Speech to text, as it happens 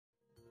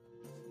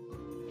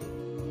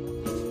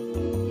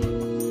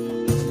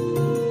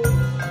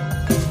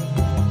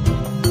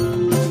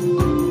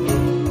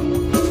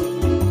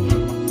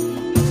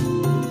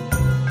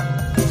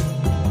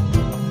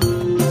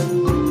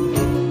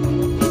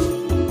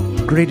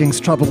Greetings,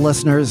 troubled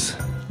listeners.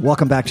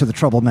 Welcome back to the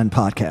Troubled Men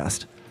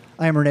podcast.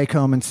 I am Renee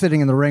Coman, sitting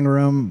in the ring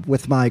room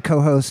with my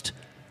co-host,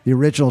 the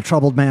original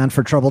troubled man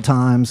for troubled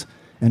times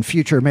and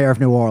future mayor of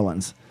New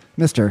Orleans,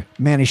 Mr.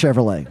 Manny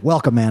Chevrolet.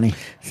 Welcome, Manny.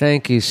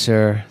 Thank you,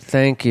 sir.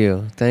 Thank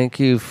you. Thank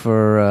you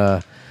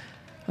for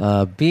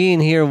being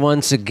here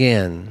once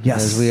again,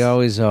 Yes. as we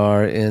always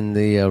are, in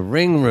the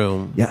ring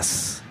room.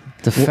 Yes.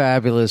 The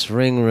fabulous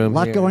ring room. A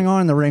lot going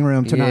on in the ring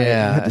room tonight.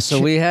 Yeah,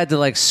 so we had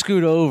to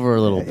scoot over a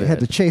little bit.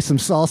 Had to chase some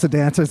salsa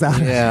dancers out.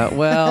 Yeah,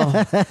 well,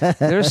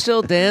 they're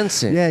still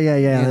dancing. Yeah.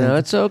 You know,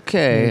 it's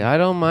okay. I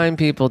don't mind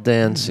people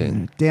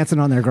dancing. Dancing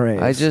on their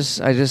graves.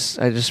 I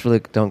just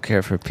really don't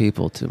care for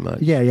people too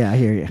much. Yeah, I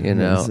hear you. You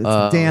know, it's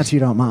a dance you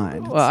don't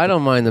mind. Well, I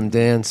don't mind them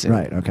dancing.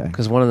 Right, okay.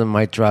 Because one of them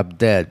might drop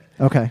dead.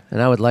 Okay.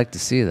 And I would like to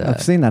see that.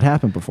 I've seen that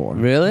happen before.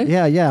 Really?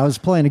 Yeah. I was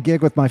playing a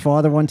gig with my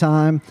father one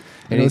time.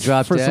 And it he was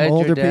dropped for dead, some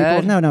older your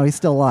dad? people. No, he's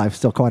still alive,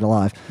 still quite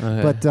alive.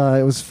 Okay. But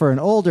it was for an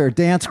older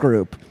dance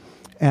group,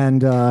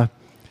 and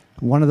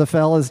one of the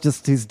fellas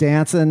he's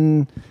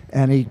dancing,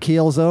 and he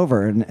keels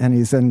over, and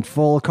he's in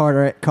full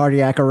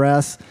cardiac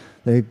arrest.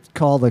 They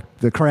call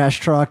the crash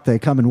truck. They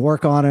come and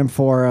work on him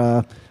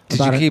for.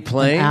 Did about you keep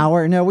playing? An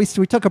hour? No, we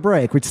took a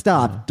break. We'd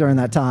stopped during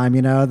that time.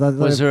 You know,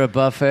 Was there a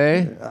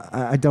buffet?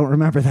 I don't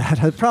remember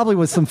that. It probably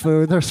was some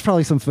food. There's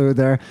probably some food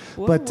there.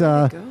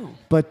 So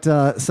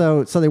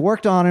they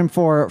worked on him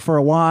for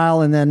a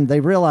while, and then they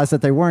realized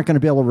that they weren't going to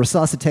be able to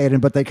resuscitate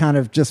him, but they kind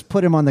of just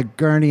put him on the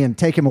gurney and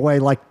take him away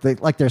like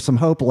there's some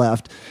hope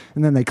left.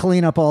 And then they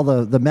clean up all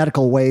the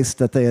medical waste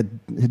that they had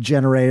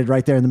generated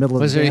right there in the middle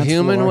of Was the there dance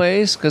human floor.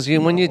 waste? Because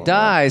when you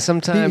die,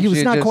 sometimes He was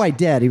you not just- quite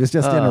dead. He was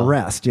just in Oh.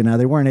 arrest. You know,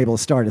 they weren't able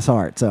to start his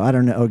heart. So I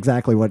don't know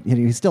exactly what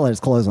he still had his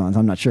clothes on. So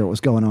I'm not sure what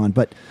was going on.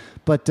 But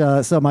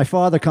so my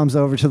father comes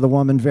over to the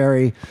woman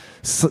very,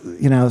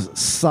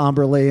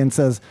 somberly and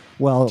says,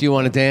 "Well, Do you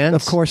want to dance?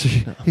 Of course."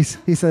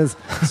 He says,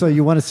 "So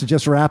you want us to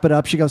just wrap it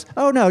up?" She goes,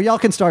 "Oh no, y'all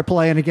can start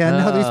playing again.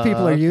 No, these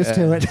people are used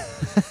to it."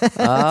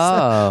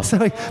 Oh. So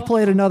he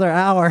played another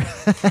hour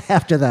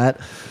after that.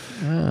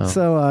 Oh.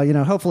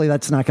 So hopefully we're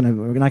not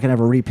gonna have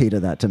a repeat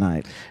of that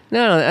tonight.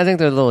 No, I think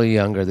they're a little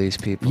younger, these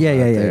people. Yeah.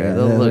 They're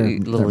a little They're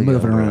moving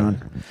younger. around.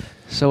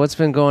 So what's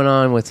been going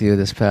on with you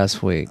this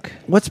past week?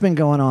 What's been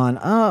going on?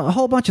 A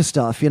whole bunch of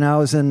stuff. I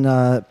was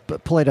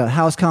played a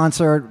house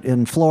concert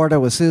in Florida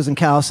with Susan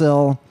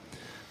Cowsill.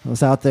 I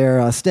was out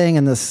there staying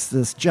in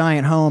this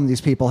giant home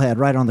these people had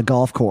right on the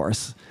golf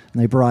course.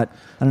 And they brought,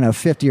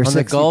 50 or 60.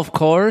 On the golf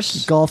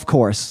course? Golf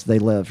course they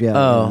live,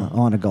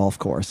 on a golf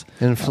course.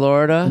 In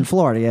Florida? In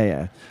Florida,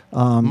 yeah.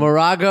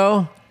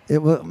 Morago?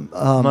 It was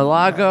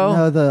Malago?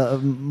 No, the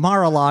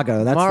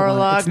Mar-a-Lago. That's the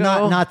one. It's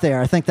Mar-a-Lago? not there.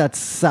 I think that's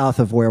south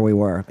of where we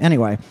were.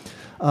 Anyway,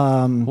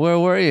 Where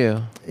were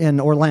you?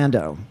 in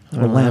Orlando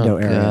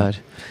area.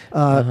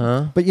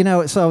 God.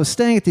 But so I was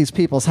staying at these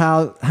people's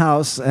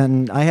house,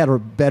 and I had a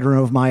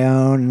bedroom of my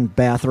own,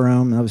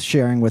 bathroom. I was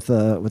sharing with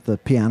the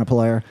piano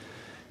player,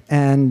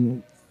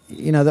 and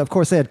of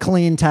course they had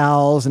clean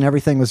towels, and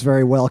everything was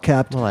very well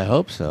kept. Well, I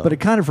hope so. But it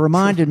kind of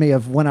reminded me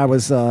of when I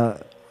was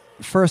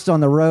first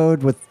on the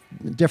road with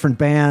different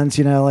bands,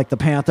 like the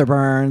Panther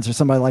Burns or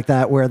somebody like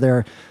that, where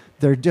they're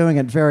doing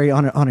it very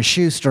on a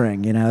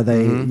shoestring.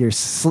 You're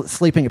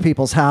sleeping at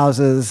people's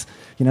houses.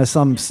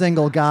 Some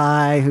single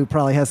guy who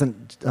probably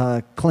hasn't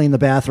cleaned the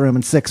bathroom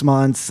in 6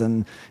 months,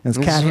 and his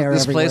cat hair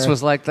This everywhere. place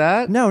was like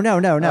that? No.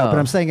 Oh. But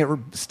I'm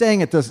saying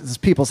staying at this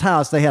people's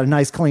house, they had a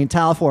nice clean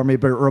towel for me.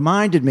 But it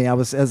reminded me,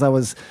 as I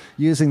was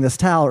using this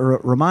towel,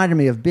 it reminded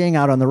me of being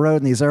out on the road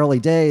in these early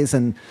days.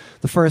 And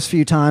the first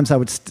few times I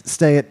would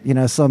stay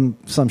at some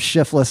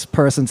shiftless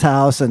person's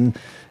house and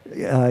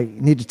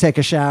need to take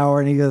a shower,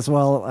 and he goes,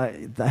 "Well,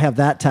 I have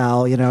that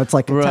towel. It's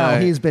like a towel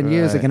he's been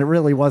using, and it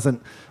really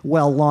wasn't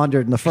well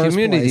laundered in the first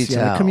Community place.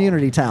 towel.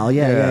 Community towel.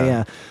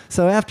 Yeah.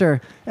 So after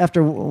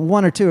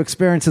one or two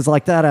experiences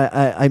like that,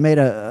 I made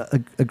a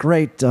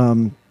great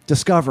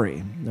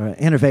discovery,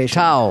 innovation.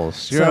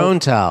 Towels. Your own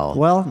towel.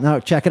 Well,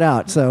 no, check it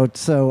out.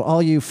 So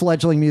all you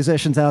fledgling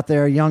musicians out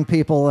there, young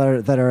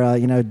people that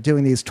are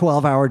doing these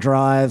 12-hour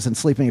drives and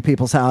sleeping at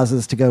people's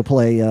houses to go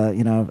play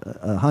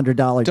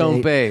 $100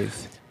 Don't date. bathe.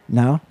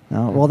 No.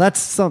 Well,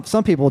 that's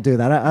some people do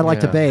that. I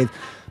like to bathe.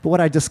 But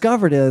what I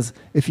discovered is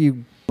if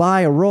you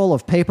buy a roll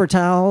of paper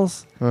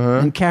towels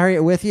and carry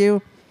it with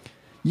you,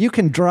 you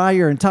can dry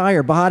your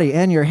entire body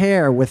and your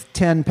hair with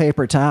 10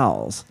 paper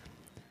towels.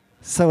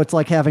 So it's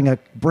like having a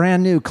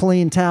brand new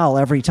clean towel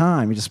every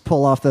time. You just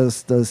pull off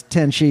those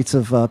 10 sheets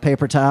of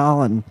paper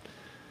towel and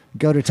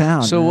go to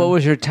town. So man. what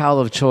was your towel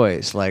of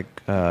choice? Like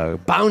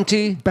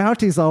Bounty?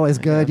 Bounty's always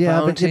good,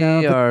 Bounty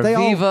but or they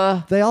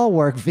Viva? They all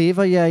work.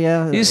 Viva,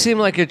 yeah. You seem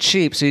like you're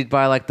cheap, so you'd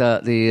buy like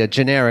the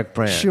generic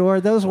brand. Sure,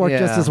 those work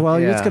just Yeah, as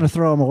well. You're just yeah. going to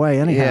throw them away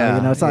anyhow.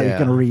 Yeah, it's not like yeah.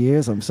 you're going to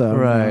reuse them. So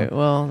Right.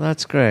 Well,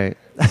 that's great.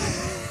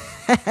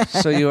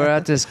 So you were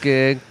at this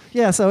gig.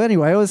 Yeah. So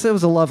anyway, it was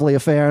a lovely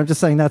affair. I'm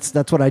just saying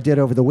that's what I did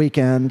over the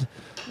weekend.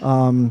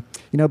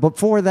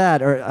 Before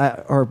that,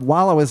 or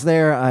while I was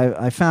there,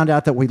 I found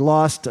out that we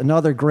lost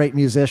another great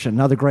musician,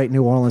 another great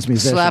New Orleans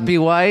musician.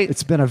 Slappy White?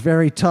 It's been a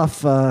very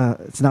tough.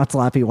 It's not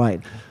Slappy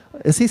White.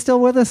 Is he still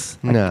with us?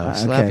 No,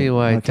 Slappy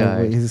White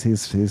died.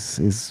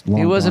 He's long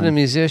He wasn't gone. a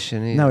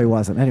musician. No, he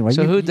wasn't. Anyway,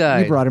 So who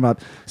died? You brought him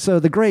up.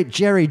 So the great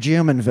Jerry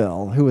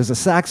Jumonville, who was a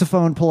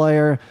saxophone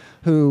player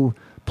who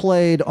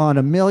played on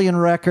 1 million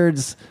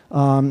records.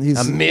 He's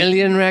 1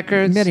 million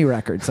records? Many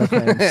records. Okay.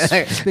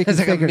 Speaking There's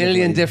like 1 million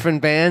figuratively.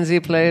 different bands he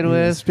played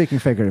with? Speaking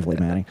figuratively,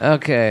 Manny.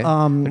 Okay.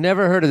 I've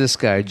never heard of this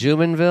guy.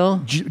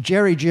 Jumonville?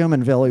 Jerry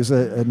Jumonville. He was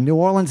a New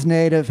Orleans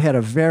native, had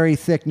a very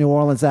thick New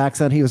Orleans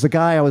accent. He was a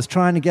guy I was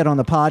trying to get on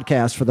the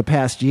podcast for the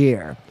past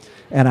year,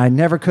 and I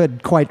never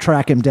could quite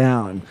track him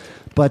down.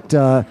 But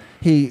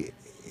he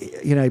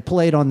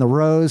played on the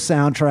Rose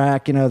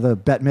soundtrack, the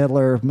Bette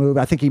Midler movie.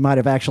 I think he might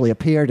have actually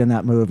appeared in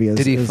that movie as,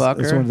 Did he fuck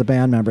as her? one of the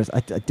band members. I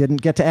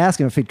didn't get to ask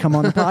him if he'd come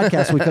on the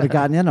podcast. We could have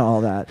gotten into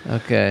all that.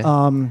 Okay.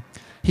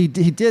 He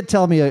did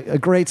tell me a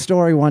great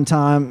story one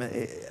time.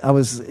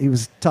 He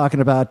was talking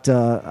about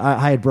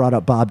I had brought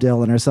up Bob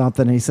Dylan or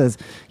something, and he says,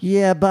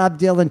 "Yeah, Bob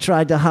Dylan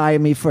tried to hire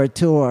me for a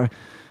tour."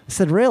 I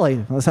said,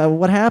 "Really?" I said,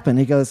 "What happened?"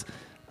 He goes,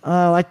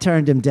 "Oh, I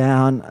turned him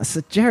down." I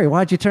said, "Jerry,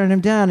 why'd you turn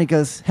him down?" He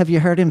goes, "Have you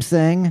heard him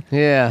sing?"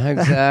 Yeah,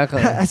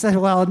 exactly. I said,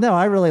 "Well, no,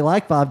 I really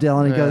like Bob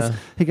Dylan."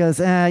 He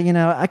goes,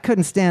 I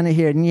couldn't stand to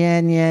hear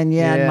nyan, nyan,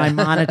 nyan in my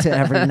monitor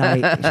every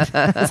night.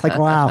 It's like,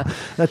 wow,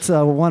 that's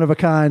a one of a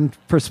kind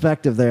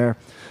perspective there.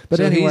 But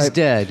So anyway, he's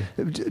dead.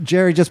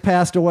 Jerry just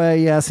passed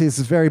away. Yes, he's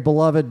a very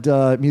beloved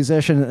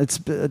musician.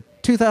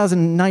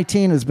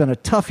 2019 has been a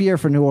tough year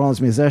for New Orleans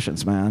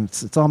musicians, man.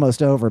 It's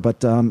almost over,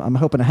 but I'm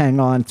hoping to hang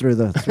on through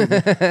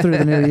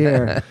the new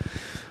year.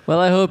 Well,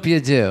 I hope you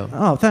do.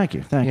 Oh, thank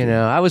you.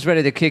 I was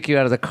ready to kick you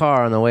out of the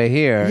car on the way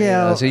here.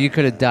 Yeah. So you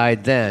could have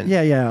died then.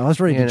 Yeah. I was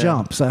ready to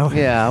jump. So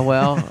Yeah,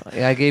 well,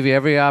 I gave you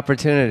every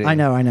opportunity. I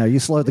know. You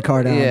slowed the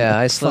car down. Yeah,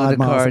 I slowed 5 the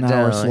miles car an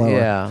hour down. slower.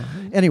 Yeah.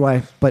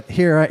 Anyway, but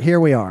here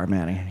we are,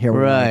 Manny. Here we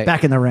are, Right.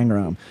 back in the ring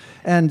room.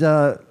 And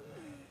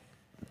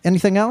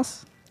anything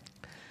else?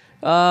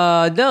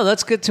 No,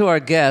 let's get to our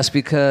guest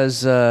because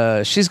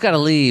she's got to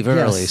leave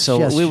early, so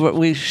yes.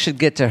 we should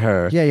get to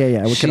her.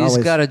 Yeah. We She's can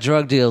always got a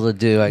drug deal to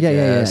do, I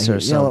guess, or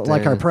something.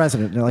 like our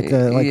president, like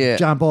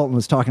John Bolton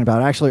was talking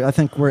about. Actually, I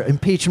think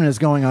impeachment is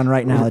going on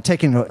right now. They're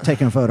taking a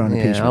vote on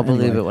impeachment. Yeah, I'll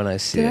believe Anyway. it when I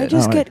see Did it. I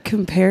just get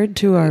compared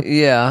to our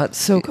Yeah.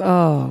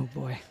 oh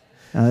boy.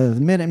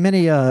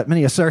 Many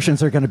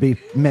assertions are going to be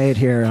made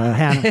here,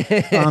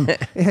 Hannah.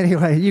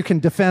 Anyway, you can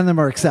defend them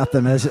or accept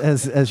them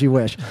as you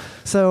wish.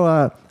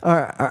 So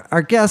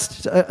our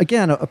guest,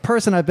 again, a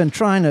person I've been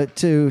trying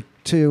to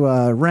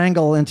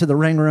wrangle into the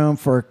ring room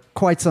for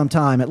quite some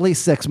time, at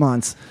least 6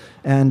 months,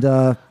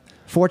 and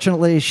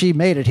fortunately, she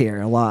made it here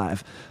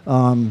alive.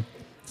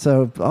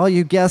 So all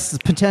you guests,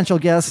 potential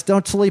guests,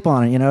 don't sleep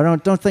on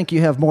it. Don't think you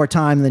have more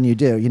time than you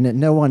do.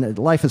 No one.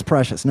 Life is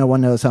precious. No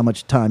one knows how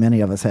much time any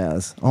of us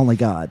has. Only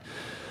God.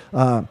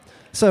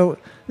 So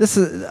this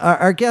is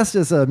our guest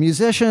is a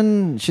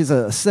musician. She's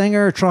a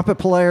singer, trumpet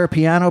player,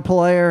 piano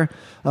player.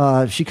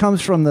 She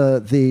comes from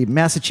the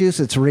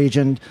Massachusetts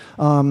region.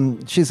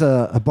 She's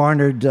a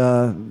Barnard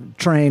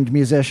trained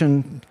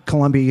musician,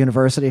 Columbia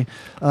University.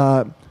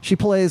 She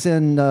plays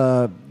in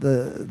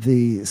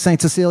the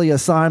St. Cecilia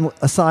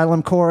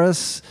Asylum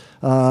Chorus.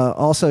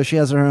 Also, she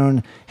has her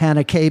own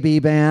Hannah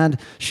KB band.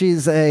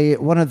 She's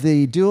one of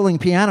the dueling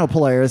piano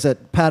players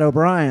at Pat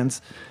O'Brien's,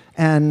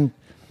 and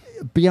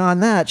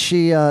beyond that,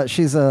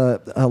 she's a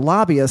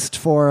lobbyist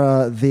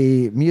for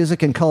the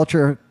Music and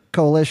Culture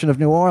Coalition of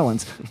New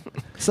Orleans.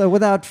 So,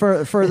 without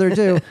further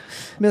ado,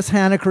 Miss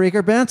Hannah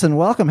Krieger Benson,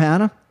 welcome,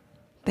 Hannah.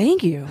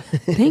 Thank you.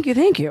 Thank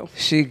you.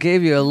 She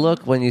gave you a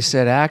look when you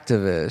said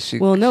activist.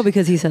 Well, no,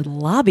 because he said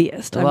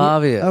lobbyist.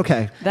 Lobbyist.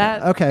 Okay.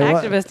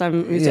 Activist,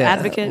 I'm used to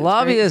advocate.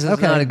 Lobbyist is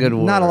not a good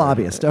word. Not a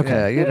lobbyist. Okay.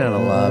 Yeah, you're not a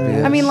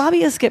lobbyist. I mean,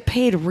 lobbyists get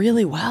paid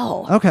really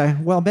well. Okay.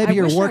 Well, maybe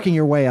you're wish working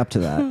your way up to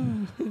that.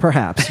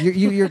 Perhaps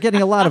you're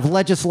getting a lot of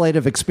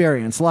legislative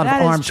experience, a lot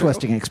That of is arm true.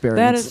 twisting experience.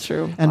 That is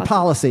true. And Lots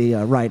policy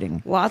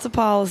writing. Lots of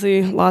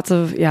policy, lots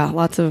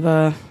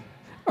of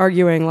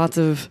arguing, lots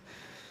of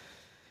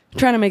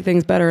trying to make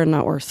things better and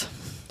not worse.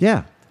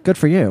 Yeah. Good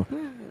for you.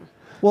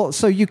 Well,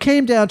 so you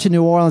came down to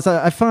New Orleans.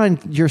 I find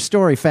your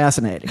story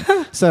fascinating.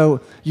 So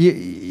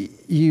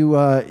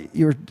you're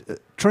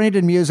trained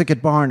in music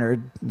at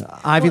Barnard,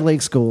 Ivy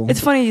League school.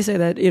 It's funny you say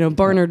that.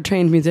 Barnard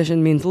trained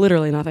musician means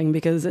literally nothing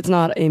because it's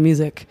not a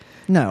music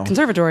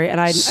conservatory,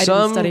 and I didn't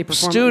study performance.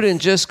 Some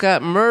student just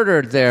got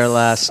murdered there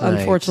last night.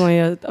 Unfortunately,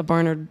 a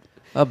Barnard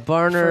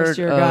first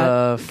year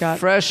got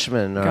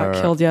freshman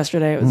got killed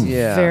yesterday. It was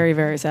very,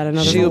 very sad. I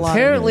know there's a lot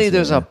apparently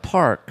there's a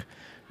park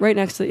right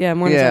next to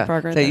Morningside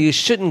Park right that there. you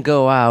shouldn't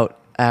go out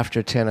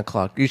after 10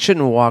 o'clock. You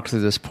shouldn't walk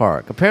through this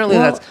park. Apparently,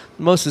 that's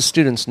most of the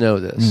students know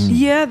this.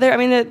 Yeah,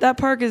 that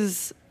park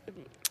is.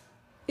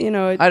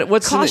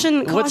 what's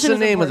the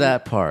name of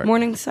that park?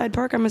 Morningside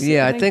Park. I'm assuming.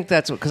 Yeah, I think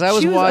that's because I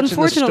was watching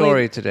the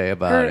story today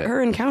about it.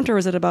 Her encounter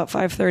was at about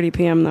 5:30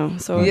 p.m. though.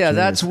 So yeah,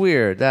 that's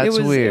weird. That's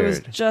weird. It was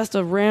just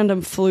a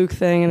random fluke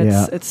thing, and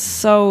it's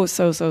so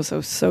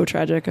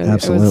tragic.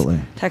 Absolutely. I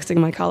was texting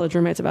my college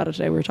roommates about it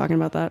today. We were talking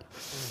about that.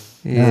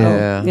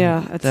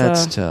 Yeah,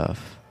 that's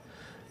tough.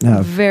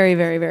 No. Very,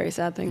 very, very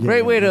sad thing.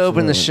 Great way to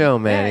open the show,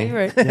 Manny.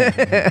 Yeah,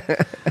 you're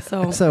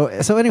right.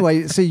 So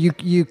anyway, so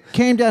you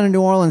came down to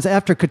New Orleans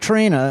after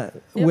Katrina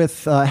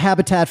with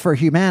Habitat for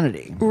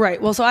Humanity.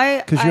 Right. Well,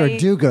 because you're a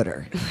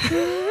do-gooder.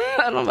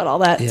 I don't know about all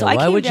that. Yeah, so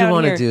why would you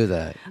want to do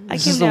that?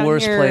 This is the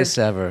worst place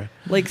ever.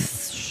 Like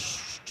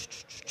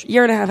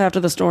year and a half after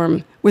the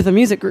storm with a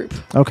music group.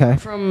 Okay.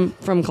 From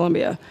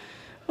Columbia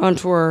on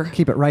tour.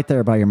 Keep it right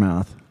there by your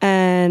mouth.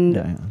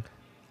 And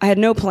I had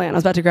no plan. I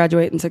was about to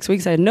graduate in 6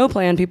 weeks. I had no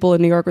plan. People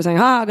in New York were saying,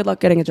 good luck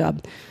getting a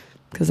job.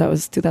 Because that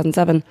was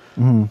 2007.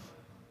 Mm-hmm.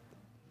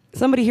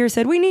 Somebody here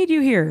said, we need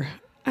you here.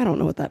 I don't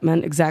know what that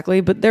meant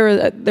exactly, but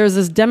there's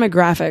this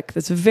demographic,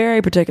 this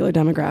very particular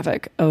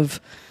demographic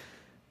of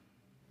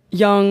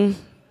young,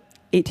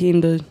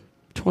 18 to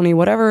 20,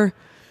 whatever,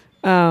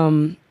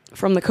 from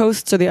the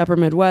coasts or the upper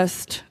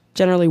Midwest,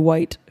 generally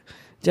white,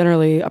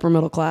 generally upper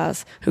middle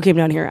class, who came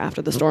down here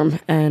after the storm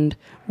and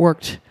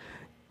worked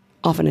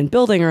often in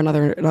building or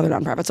another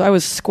nonprofit. So I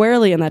was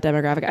squarely in that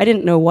demographic. I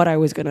didn't know what I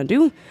was going to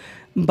do,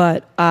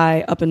 but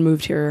I up and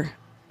moved here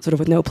sort of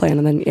with no plan,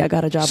 and then I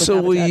got a job. So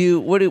what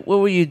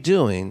were you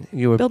doing?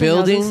 You were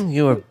building.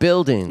 You were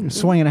building.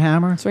 Swinging a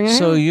hammer.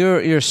 So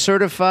you're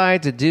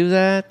certified to do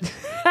that,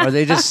 or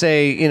they just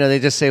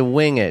say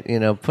wing it. Put a nail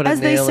in a 2x4. As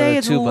they say,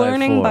 it's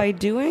learning by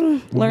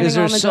doing. Learning Is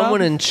there on the someone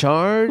job. in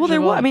charge? Well,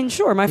 there was. I mean,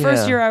 sure. My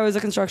first year, I was a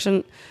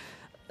construction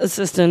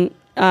assistant.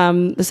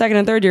 The second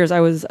and third years, I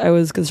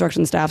was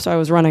construction staff, so I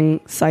was running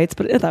sites.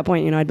 But at that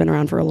point, I'd been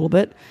around for a little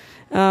bit.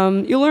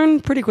 You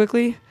learn pretty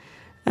quickly,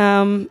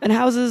 and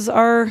houses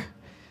are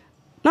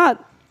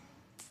not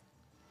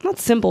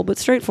simple, but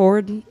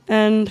straightforward.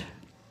 And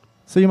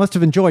so you must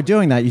have enjoyed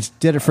doing that. You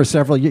did it for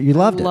several years. You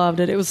loved it. Loved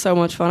it. It was so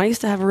much fun. I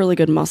used to have really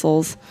good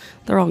muscles.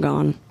 They're all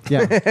gone.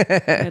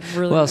 Yeah.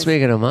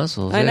 Speaking of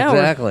muscles, I know.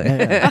 Exactly.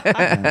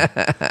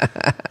 Yeah.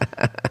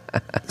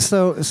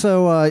 So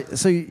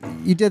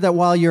you did that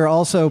while you're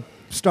also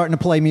starting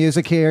to play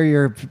music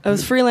here. I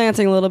was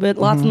freelancing a little bit,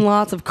 lots and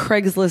lots of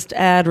Craigslist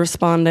ad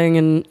responding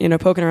and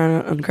poking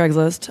around on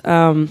Craigslist.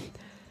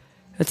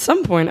 At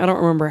some point, I don't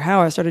remember how,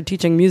 I started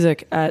teaching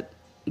music at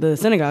the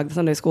synagogue, the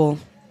Sunday school,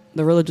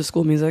 the religious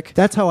school music.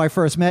 That's how I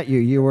first met you.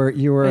 You were.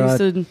 I used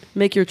to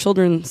make your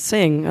children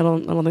sing. I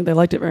don't think they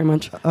liked it very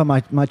much.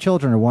 My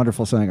children are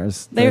wonderful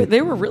singers.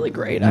 They were really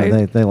great.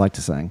 They like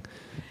to sing.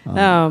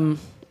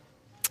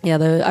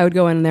 I would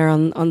go in there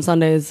on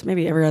Sundays,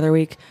 maybe every other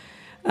week.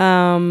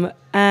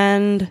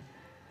 And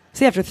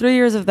see, after 3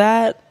 years of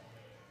that,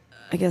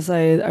 I guess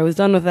I was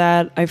done with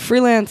that. I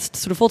freelanced,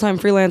 sort of full-time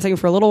freelancing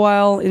for a little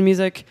while in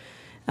music,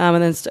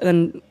 and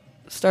then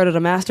started a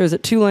master's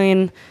at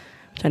Tulane,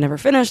 which I never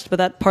finished, but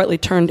that partly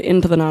turned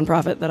into the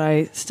nonprofit that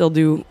I still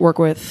do work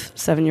with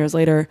 7 years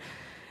later.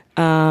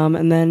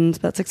 And then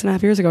about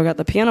 6.5 years ago, I got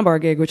the piano bar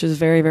gig, which is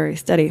very, very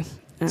steady.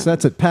 So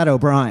that's at Pat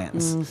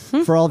O'Brien's.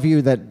 Mm-hmm. For all of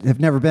you that have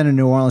never been in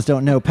New Orleans,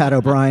 don't know Pat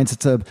O'Brien's,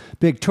 it's a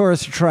big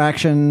tourist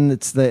attraction.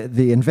 It's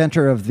the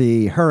inventor of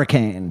the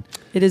hurricane.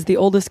 It is the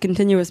oldest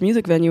continuous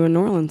music venue in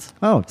New Orleans.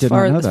 Oh, did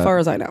not know that. As far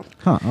as I know.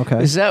 Huh,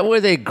 okay. Is that where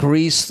they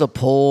grease the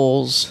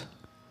poles?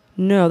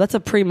 No, that's a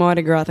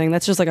pre-Mardi Gras thing.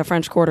 That's just like a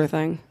French Quarter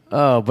thing.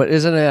 Oh, but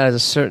isn't it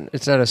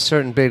it's at a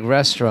certain big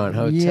restaurant,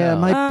 hotel? Yeah, it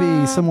might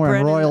be somewhere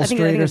on Royal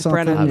Street or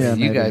something. Yeah,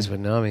 you guys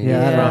would know me.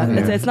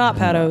 It's not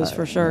Pat O's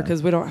for sure,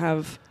 because we don't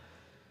have...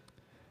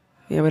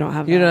 Yeah, we don't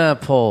have. You don't have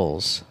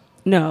poles.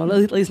 No,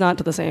 at least not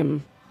to the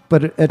same.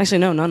 But actually,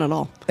 no, none at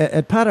all.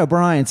 At Pat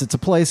O'Brien's, it's a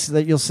place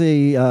that you'll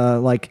see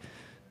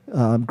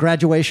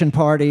graduation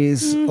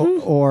parties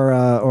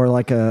or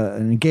like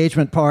an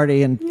engagement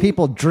party and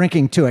people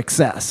drinking to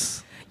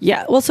excess.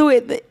 Yeah, well, so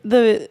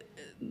the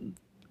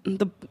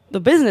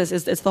business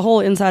it's the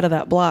whole inside of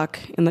that block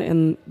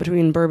in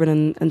between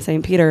Bourbon and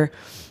St. Peter.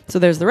 So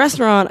there's the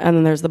restaurant, and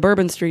then there's the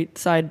Bourbon Street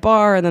side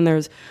bar, and then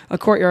there's a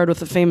courtyard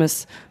with a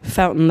famous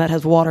fountain that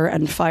has water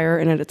and fire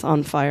in it. It's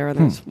on fire, and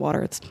there's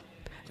water. It's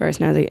very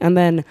snazzy. And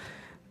then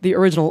the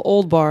original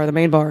old bar, the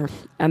main bar,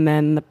 and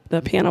then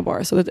the piano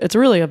bar. So it's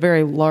really a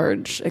very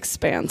large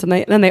expanse. And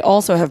then they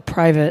also have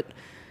private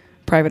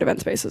event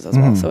spaces as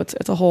well. So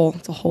it's a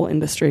whole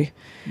industry.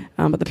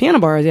 But the piano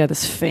bar is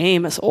this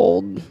famous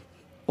old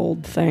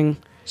thing.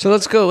 So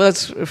let's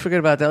forget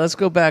about that. Let's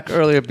go back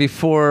earlier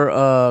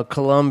before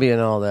Columbia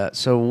and all that.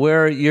 So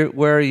where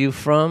are you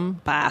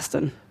from?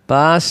 Boston.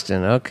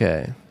 Boston,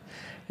 okay.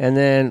 And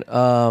then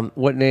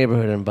what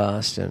neighborhood in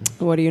Boston?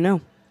 What do you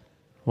know?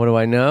 What do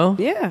I know?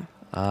 Yeah.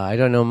 I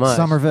don't know much.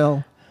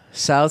 Somerville.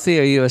 Southie?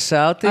 Are you a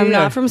Southie? I'm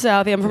not from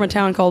Southie. I'm from a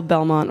town called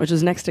Belmont, which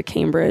is next to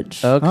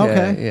Cambridge.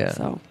 Okay. Yeah.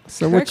 So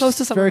very close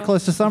to Somerville. Very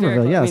close to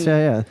Somerville.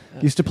 Yes.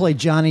 Used to play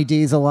Johnny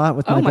D's a lot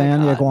with my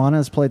band, the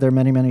Iguanas. Played there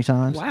many, many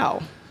times.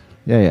 Wow.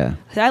 Yeah.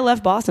 See, I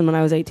left Boston when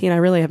I was 18. I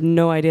really have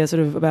no idea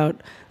sort of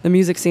about the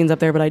music scenes up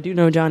there, but I do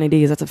know Johnny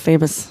D's. That's a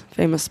famous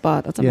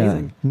spot. That's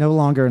amazing. Yeah. No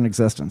longer in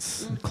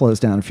existence.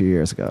 Closed down a few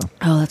years ago.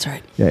 Oh, that's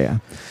right. Yeah.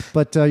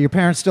 But your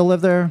parents still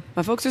live there?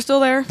 My folks are still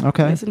there.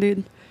 Okay. Yes,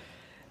 indeed.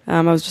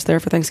 I was just there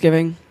for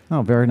Thanksgiving.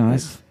 Oh, very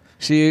nice.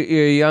 So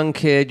you're a young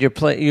kid.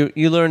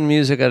 You learned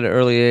music at an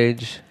early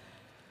age.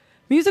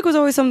 Music was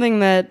always something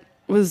that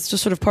was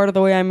just sort of part of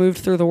the way I moved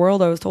through the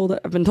world. I've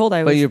been told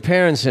I was. But your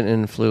parents didn't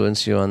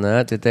influence you on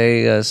that. Did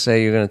they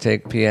say you're going to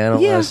take piano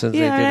lessons?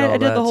 Yeah, they did all I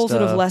did that the whole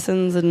sort of stuff?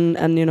 lessons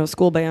and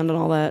school band and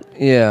all that.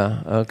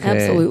 Yeah. Okay.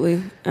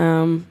 Absolutely.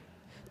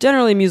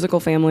 Generally musical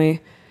family.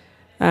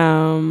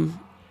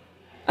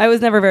 I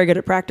was never very good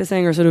at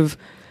practicing or sort of,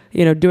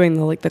 doing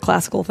the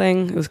classical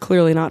thing. It was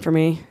clearly not for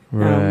me.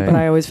 Right. But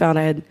I always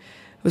found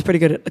was pretty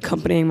good at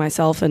accompanying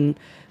myself and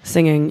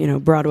singing,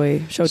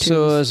 Broadway show tunes.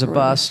 So as a or-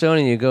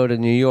 Bostonian, you go to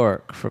New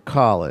York for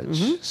college.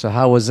 Mm-hmm. So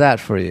how was that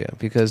for you?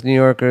 Because New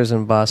Yorkers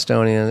and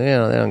Bostonians, they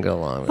don't get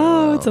along very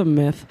well. it's a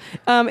myth.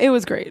 It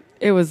was great.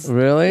 It was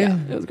Really? Yeah,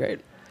 it was great.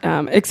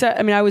 Except,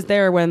 I was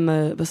there when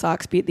the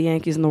Sox beat the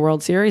Yankees in the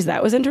World Series.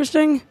 That was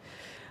interesting.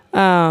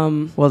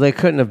 Well, they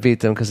couldn't have beat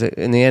them because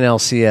in the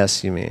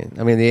NLCS, you mean?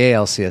 I mean the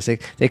ALCS.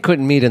 They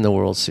couldn't meet in the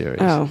World Series.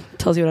 Oh,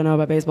 tells you what I know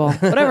about baseball.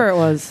 Whatever it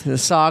was. The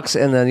Sox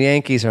and the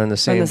Yankees are in the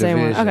same the same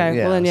one. division. Okay,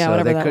 well then, so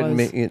whatever they that couldn't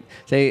was. meet.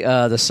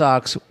 The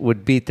Sox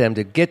would beat them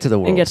to get to the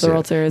World And get to the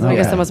World Series. I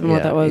guess that must have been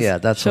what that was. Yeah,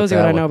 that's Shows what you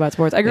what that I know was. about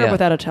sports. I grew up Yeah.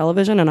 without a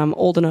television, and I'm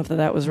old enough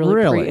that was really,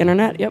 Really?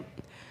 pre-internet. Yep.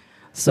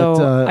 So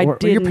But, were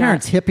did your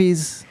parents not.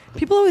 hippies?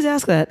 People always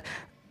ask that.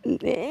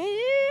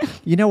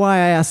 You know why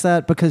I asked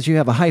that? Because you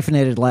have a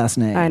hyphenated last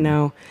name. I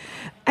know.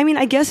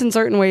 I guess in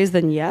certain ways,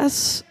 then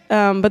yes.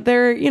 But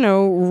they're,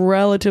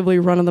 relatively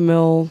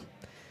run-of-the-mill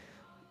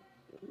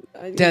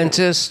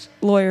Dentist.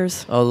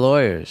 lawyers. Oh,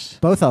 lawyers.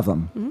 Both of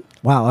them. Mm-hmm.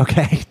 Wow.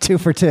 Okay. 2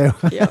 for 2.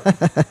 Yep.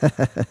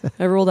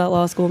 I ruled out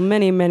law school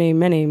many, many,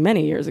 many,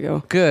 many years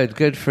ago.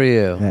 Good for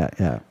you.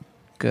 Yeah.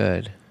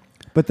 Good.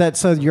 But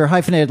so your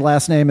hyphenated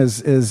last name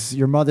is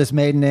your mother's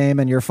maiden name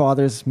and your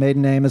father's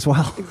maiden name as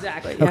well.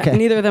 Exactly. Yeah. Okay.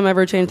 Neither of them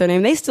ever changed their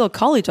name. They still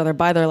call each other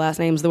by their last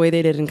names the way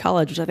they did in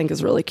college, which I think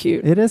is really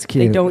cute. It is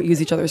cute. They don't use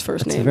each other's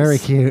first It's names. very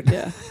cute.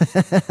 Yeah.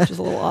 Which is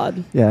a little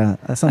odd. Yeah.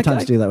 I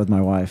sometimes Okay. do that with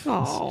my wife.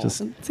 Oh, Just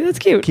see, that's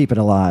cute. keep it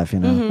alive,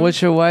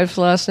 What's your wife's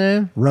last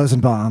name?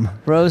 Rosenbaum.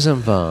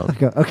 Rosenbaum.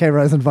 Okay,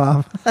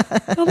 Rosenbaum.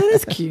 Oh, that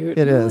is cute.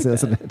 It I is, like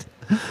isn't that.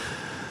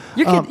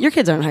 it? Your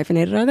kids aren't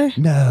hyphenated, are they?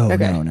 No.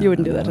 Okay. No, You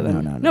wouldn't do that to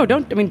them. No.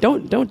 don't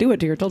do it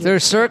to your children.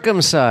 They're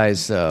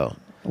circumcised, though.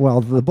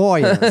 Well, the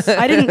boy is.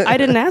 I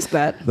didn't ask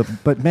that.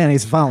 But man,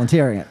 he's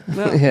volunteering it.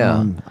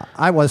 Yeah.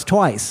 I was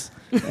twice.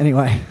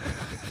 Anyway,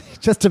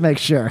 just to make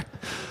sure.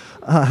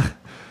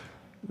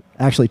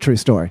 Actually, true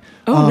story.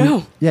 Oh,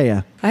 no.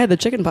 Yeah. I had the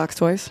chicken pox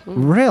twice.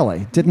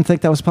 Really? Didn't think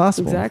that was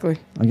possible. Exactly.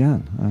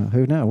 Again,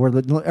 who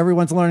knows?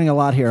 Everyone's learning a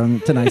lot here on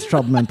tonight's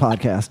Troublemen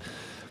podcast.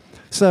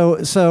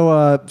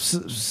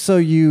 So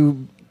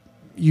you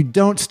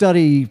don't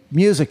study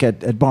music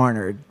at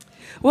Barnard.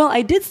 Well,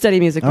 I did study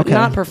music, but Okay.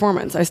 not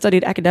performance. I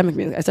studied academic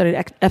music. I studied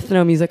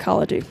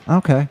ethnomusicology.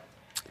 Okay,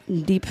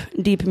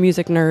 Deep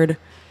music nerd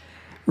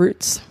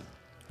roots.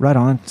 right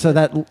on. So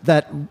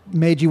that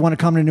made you want to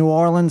come to New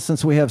Orleans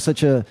since we have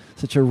such a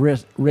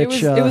rich.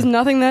 It was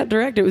nothing that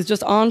direct. It was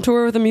just on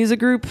tour with a music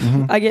group.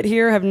 Mm-hmm. I get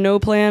here, have no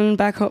plan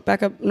back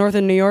up north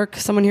in New York.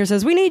 Someone here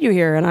says, we need you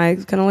here. And I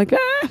kind of like,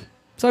 ah.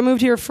 So I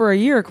moved here for a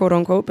year, quote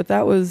unquote, but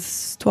that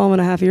was 12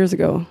 and a half years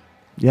ago.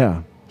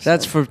 Yeah.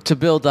 That's to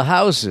build the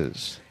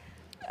houses.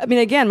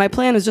 Again, my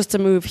plan is just to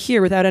move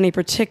here without any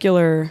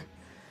particular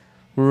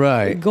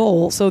Right.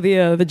 goal. So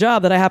the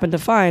job that I happened to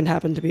find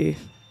happened to be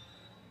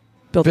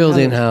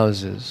Building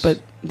houses. houses. But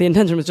the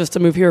intention was just to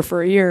move here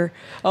for a year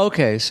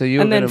okay, so you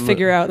were and then gonna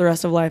figure out the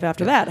rest of life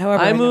after that.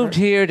 However, I moved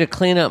here to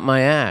clean up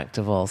my act,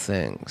 of all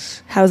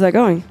things. How's that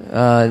going?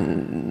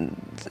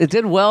 It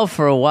did well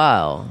for a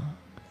while.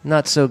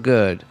 Not so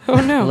good. Oh,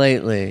 no.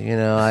 Lately,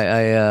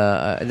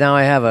 I now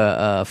I have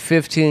a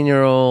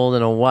 15-year-old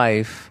and a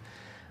wife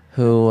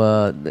who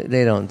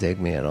they don't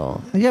dig me at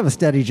all. You have a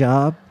steady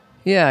job.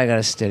 Yeah, I got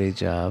a steady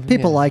job.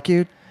 People yeah. like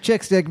you.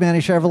 Chicks dig Manny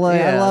Chevrolet. I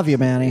Yeah. love you,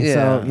 Manny.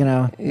 Yeah. So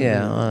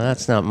Yeah, well,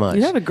 that's not much.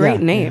 You have a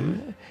great Yeah.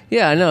 name.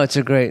 Yeah, I know it's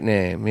a great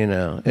name.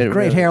 It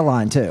great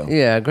hairline too.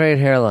 Yeah, great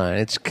hairline.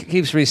 It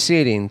keeps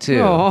receding too.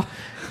 Oh.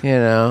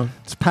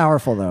 It's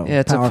powerful though. Yeah,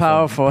 it's a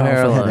powerful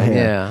head of hairline.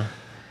 hair. Yeah.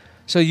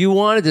 So you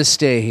wanted to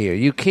stay here.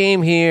 You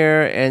came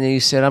here and you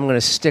said, "I'm going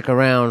to stick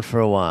around for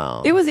a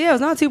while." It was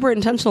not super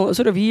intentional. It was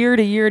sort of year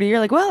to year to year.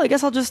 Like, well, I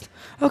guess I'll just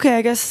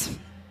I guess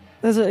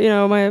there's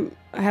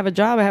I have a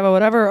job. I have a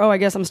whatever. Oh, I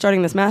guess I'm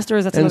starting this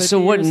master's. That's And another so,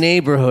 2 what years.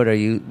 neighborhood are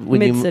you?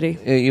 Mid-city.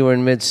 You were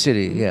in Mid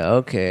City. Yeah.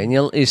 Okay. And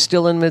you're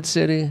still in Mid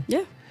City.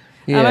 Yeah.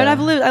 Yeah.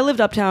 I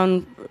lived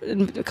uptown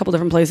in a couple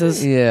different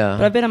places. Yeah.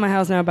 But I've been at my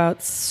house now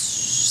about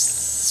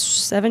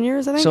 7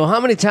 years, I think. So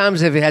how many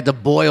times have you had to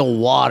boil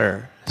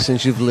water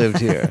since you've lived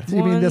here?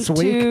 You mean this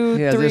week? 2,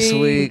 Yeah, 3, this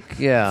week.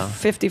 Yeah,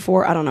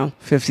 54. I don't know.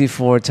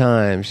 54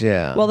 times.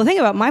 Yeah. Well, the thing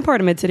about my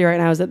part of Mid-City right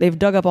now is that they've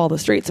dug up all the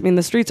streets. I mean,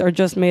 the streets are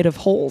just made of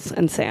holes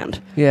and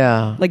sand.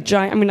 yeah. Like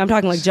giant. I mean, I'm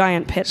talking like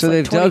giant pits. So like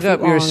they've 20 dug feet up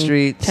your long,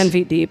 streets. 10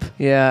 feet deep.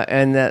 Yeah,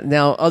 and that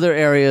now other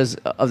areas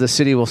of the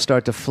city will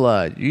start to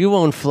flood. You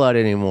won't flood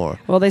anymore.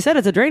 Well, they said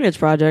it's a drainage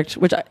project,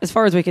 which, as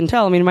far as we can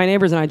tell, I mean, my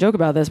neighbors and I joke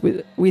about this.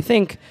 We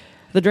think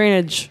the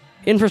drainage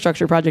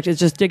infrastructure project is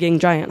just digging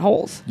giant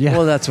holes. Yeah.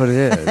 Well, that's what it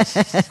is.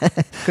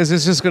 Because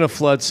it's just going to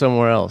flood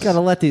somewhere else. Got to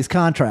let these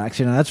contracts,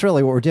 that's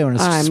really what we're doing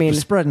is I mean-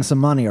 spreading some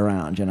money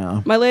around,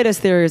 My latest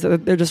theory is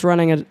that they're just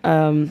running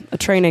a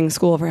training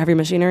school for heavy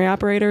machinery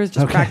operators,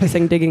 just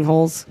practicing digging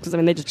holes. Because, I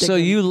mean, they just dig So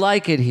them. you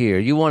like it here.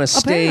 You want to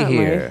stay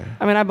Apparently. here.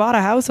 I mean, I bought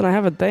a house and I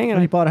have a thing. And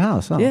And you bought a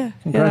house, huh? Yeah. Yeah,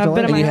 I've been Congratulations.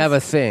 in And you house. have a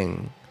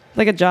thing.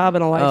 like a job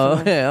and a life. Oh,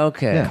 and a yeah,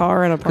 okay.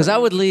 car and a Because I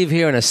apartment. would leave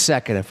here in a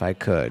second if I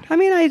could. I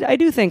mean, I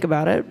do think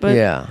about it, but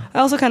Yeah. I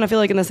also kind of feel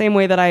like in the same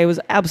way that I was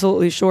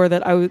absolutely sure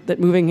that that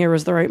moving here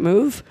was the right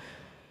move,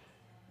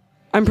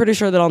 I'm pretty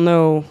sure that I'll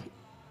know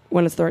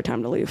when it's the right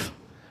time to leave.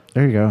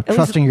 There you go. least-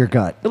 Trusting your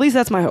gut. At least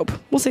that's my hope.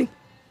 We'll see.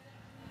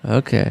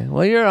 Okay.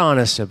 Well, you're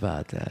honest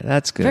about that.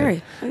 That's good.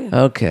 Very. Oh,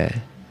 yeah. Okay.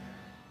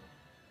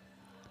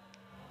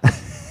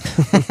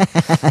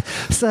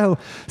 So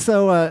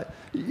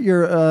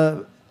you're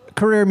a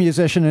career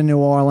musician in New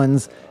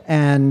Orleans,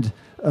 and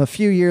a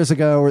few years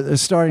ago, they're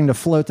starting to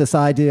float this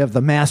idea of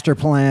the master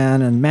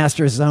plan and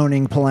master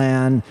zoning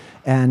plan,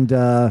 and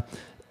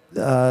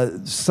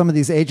some of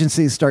these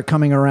agencies start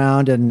coming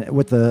around and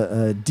with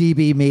the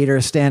dB meter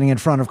standing in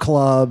front of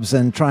clubs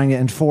and trying to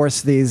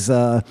enforce these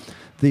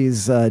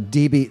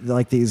dB,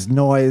 like these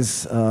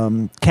noise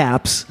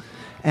caps,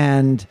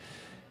 and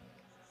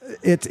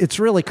it's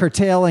really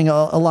curtailing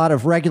a lot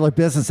of regular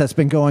business that's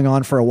been going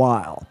on for a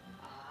while.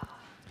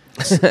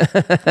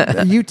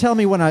 You tell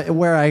me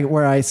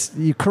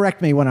you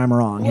correct me when I'm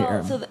wrong here.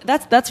 Well, so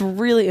that's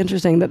really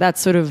interesting. That's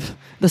sort of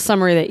the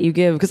summary that you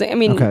give, because I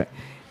mean, Okay.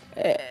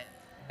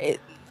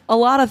 a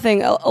lot of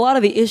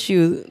the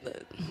issue.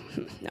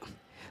 No.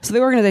 So the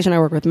organization I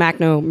work with,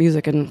 MACNO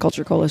Music and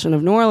Culture Coalition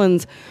of New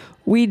Orleans,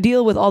 we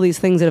deal with all these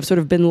things that have sort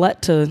of been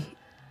let to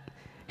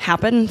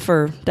happen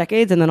for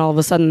decades, and then all of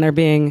a sudden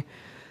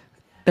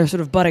they're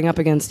sort of butting up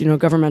against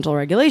governmental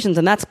regulations,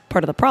 and that's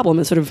part of the problem.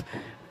 Is sort of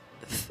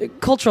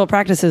cultural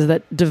practices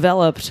that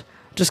developed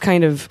just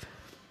kind of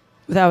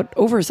without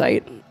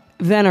oversight,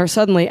 then are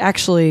suddenly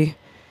actually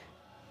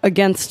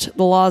against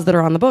the laws that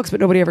are on the books, but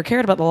nobody ever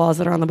cared about the laws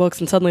that are on the books,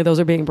 and suddenly those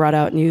are being brought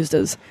out and used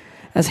as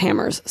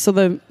hammers. So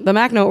the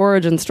MACNO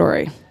origin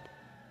story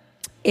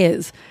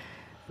is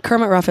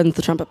Kermit Ruffins,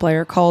 the trumpet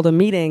player, called a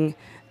meeting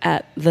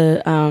at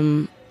the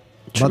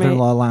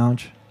Mother-in-law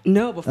lounge.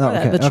 No, before Oh,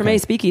 that, okay, the Treme okay.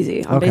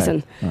 Speakeasy on Okay.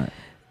 Basin. All right.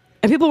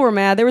 And people were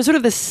mad. There was sort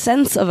of this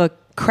sense of a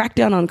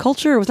crackdown on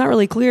culture. It was not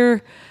really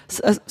clear.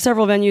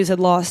 Several venues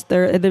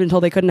had been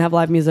told they couldn't have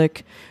live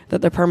music,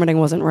 that their permitting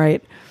wasn't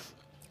right.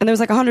 And there was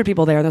like 100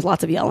 people there, and there's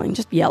lots of yelling,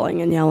 just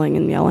yelling and yelling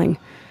and yelling.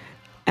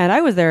 And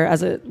I was there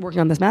working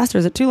on this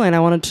master's at Tulane. I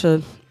wanted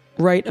to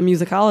write a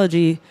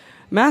musicology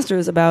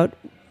master's about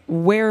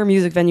where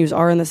music venues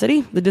are in the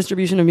city, the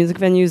distribution of music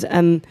venues,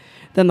 and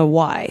then the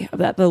why of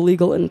that, the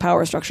legal and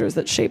power structures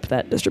that shape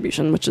that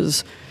distribution, which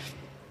is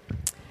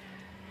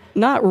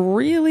not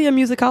really a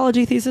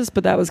musicology thesis,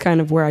 but that was kind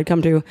of where I'd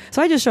come to.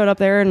 So I just showed up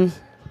there and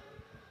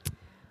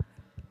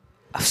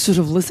I was sort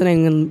of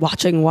listening and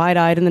watching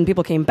wide-eyed, and then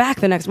people came back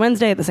the next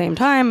Wednesday at the same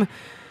time.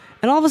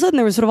 And all of a sudden,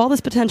 there was sort of all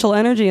this potential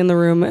energy in the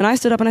room. And I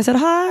stood up and I said,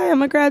 "Hi,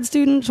 I'm a grad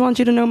student. Just want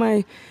you to know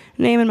my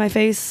name and my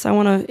face. I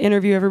want to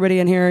interview everybody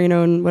in here,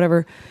 and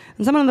whatever."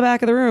 And someone in the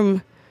back of the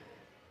room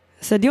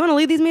said, "Do you want to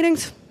lead these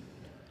meetings?"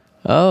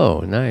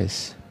 Oh,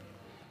 nice.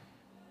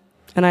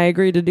 And I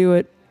agreed to do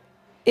it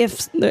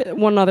if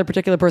one other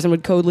particular person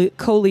would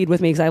co-lead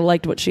with me, because I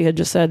liked what she had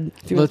just said.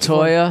 A few minutes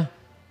before. LaToya?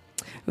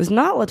 It was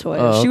not LaToya.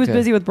 Oh, She was okay.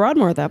 busy with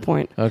Broadmoor at that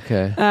point.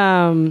 Okay.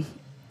 A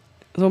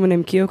woman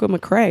named Kyoko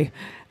McCrae.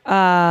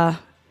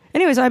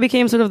 Anyway, so I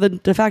became sort of the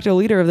de facto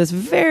leader of this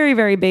very,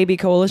 very baby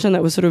coalition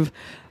that was sort of,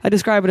 I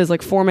describe it as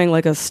like forming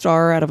like a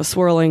star out of a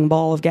swirling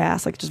ball of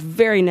gas, like just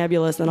very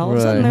nebulous. And all of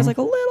a sudden Right. there's like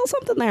a little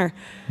something there.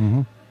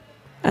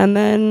 And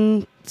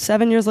then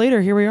 7 years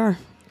later, here we are.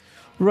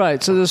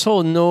 Right. So this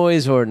whole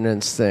noise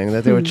ordinance thing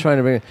that they were trying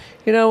to bring.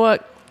 You know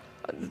what?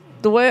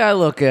 The way I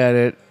look at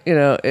it,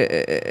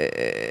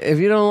 if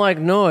you don't like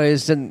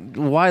noise, then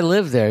why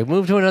live there?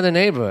 Move to another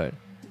neighborhood.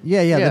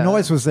 Yeah, Yeah. the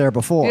noise was there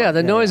before. Yeah,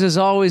 the noise has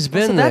always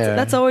been So there.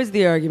 that's always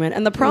the argument.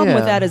 And the problem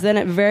with Yeah. that is then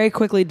it very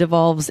quickly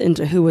devolves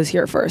into who was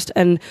here first.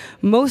 And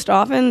most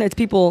often it's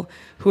people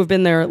who have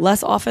been there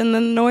less often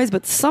than the noise,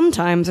 but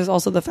sometimes there's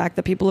also the fact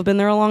that people have been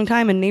there a long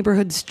time and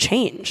neighborhoods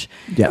change.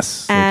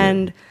 Yes. they did.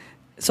 And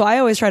so I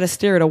always try to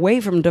steer it away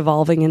from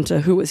devolving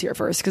into who was here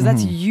first, because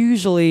that's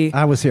usually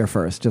I was here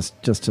first,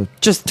 just to to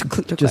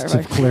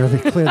clarify.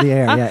 clarify. clear the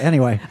air. Yeah.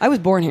 Anyway. I was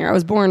born here. I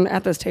was born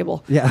at this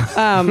table. Yeah.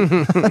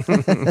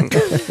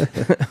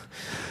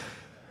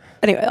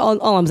 anyway,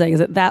 all I'm saying is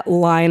that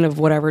line of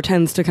whatever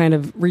tends to kind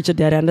of reach a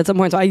dead end at some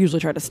point. So I usually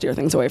try to steer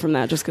things away from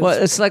that, just because.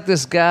 Well, it's like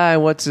this guy.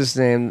 What's his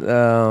name?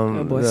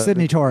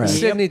 Sidney Torres.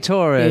 Sidney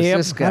Torres. Yep.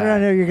 This guy. I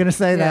don't know you're going to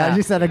say that. Yeah.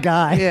 You said a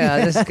guy.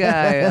 Yeah, this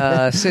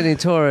guy, Sidney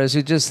Torres,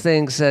 who just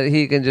thinks that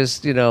he can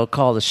just,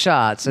 call the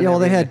shots. And Yeah, well,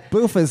 they everything. had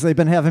Bufas. They've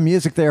been having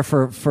music there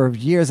for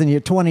years and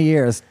years, 20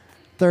 years,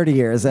 30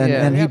 years. And,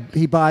 Yeah. and Yep.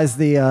 he buys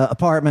the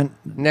apartment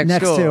Next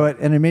door. to it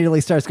and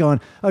immediately starts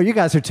going, oh, you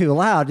guys are too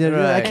loud. I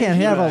Right. can't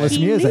have all this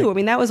he music. knew. I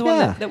mean, that was one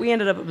Yeah. that we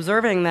ended up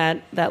observing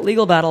that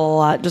legal battle a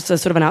lot, just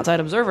as sort of an outside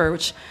observer,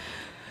 which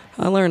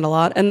I learned a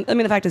lot. And I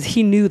mean, the fact is,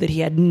 he knew that he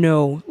had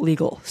no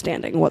legal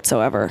standing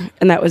whatsoever,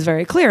 and that was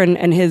very clear.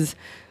 And his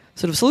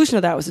sort of solution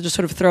to that was to just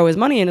sort of throw his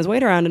money and his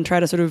weight around and try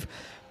to sort of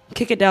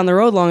kick it down the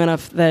road long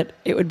enough that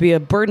it would be a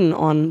burden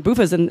on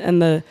Bufas.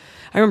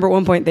 I remember at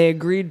one point they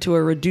agreed to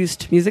a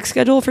reduced music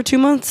schedule for 2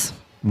 months.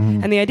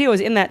 Mm-hmm. And the idea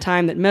was in that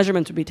time that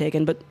measurements would be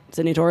taken, but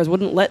Sidney Torres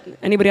wouldn't let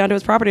anybody onto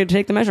his property to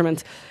take the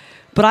measurements.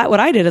 But what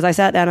I did is I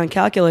sat down and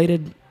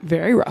calculated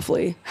very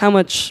roughly how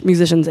much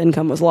musicians'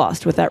 income was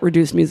lost with that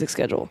reduced music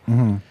schedule.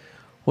 Mm-hmm.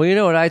 Well, you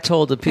know what I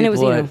told the And it was,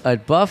 people you know-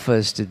 at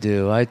Buffa's to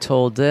do? I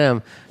told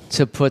them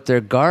to put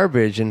their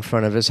garbage in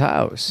front of his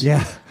house.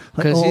 Yeah.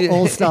 Like 'Cause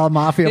old style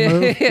mafia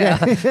move. yeah.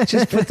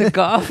 Just put the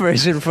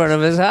garbage in front of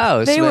his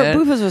house, They man.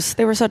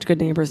 they were such good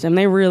neighbors to him.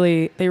 They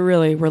really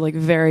were like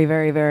very,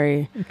 very,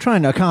 very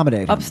Trying to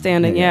accommodate him.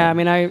 upstanding. Yeah, I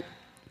mean,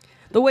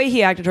 the way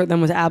he acted toward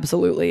them was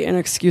absolutely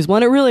inexcusable,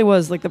 and it really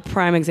was like the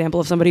prime example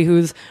of somebody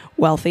who's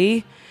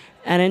wealthy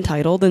and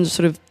entitled, and just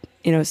sort of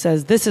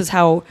says, "This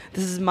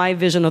is my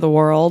vision of the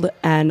world,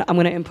 and I'm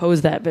going to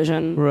impose that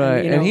vision."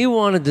 Right. And, And he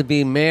wanted to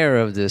be mayor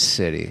of this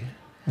city.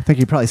 I think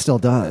he probably still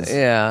does.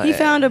 Yeah. he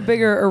found a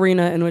bigger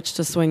arena in which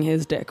to swing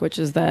his dick, which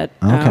is that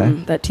Okay.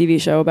 that TV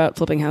show about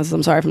flipping houses.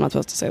 I'm sorry if I'm not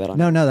supposed to say that on.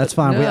 No, that's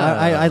fine. No.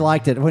 I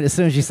liked it as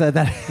soon as you said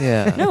that.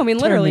 Yeah. No, I mean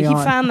Turned literally, me he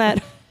on. found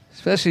that.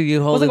 Especially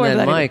you holding going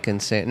that for that mic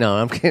and saying, no,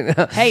 I'm kidding.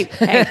 Hey,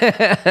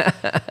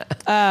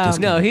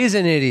 No, he's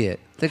an idiot.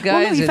 The well,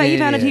 guy's no, an he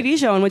found a idiot. TV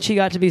show in which he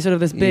got to be sort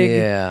of this big,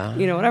 Yeah.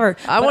 whatever.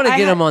 I But want to get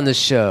had- him on the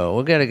show.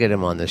 We got to get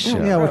him on the show.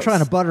 Yeah, we're Gross.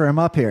 trying to butter him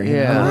up here. you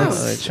know? Yeah.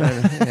 Gross. We're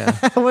trying to-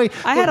 yeah. Wait,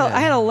 I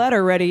had a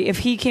letter ready. If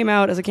he came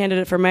out as a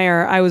candidate for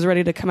mayor, I was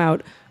ready to come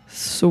out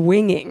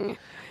swinging.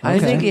 I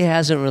Okay. think he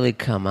hasn't really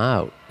come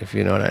out, if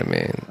you know what I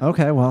mean.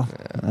 Okay, well.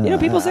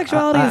 People's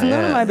sexuality is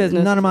none of my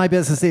business. None of my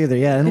business either.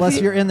 Yeah, unless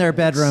you- you're in their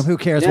bedroom, who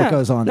cares Yeah. what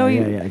goes on No, there?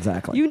 you- Yeah,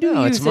 exactly. You do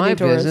No, you, it's Sidney my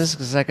Torres. business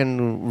because I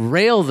can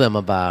rail them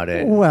about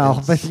it.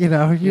 Well, but you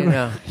You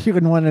know.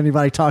 wouldn't want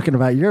anybody talking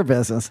about your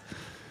business.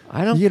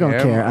 I don't You don't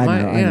care. care. I know,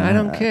 I know. I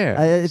don't care.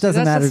 It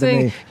doesn't that's matter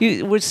the to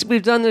thing.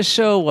 We've done this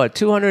show,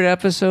 200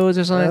 episodes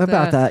or something like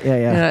About that, yeah.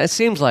 You know, it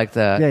seems like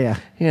that. Yeah.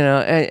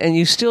 And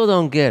you still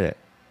don't get it.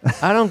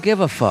 I don't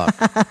give a fuck.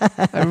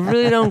 I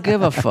really don't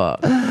give a fuck.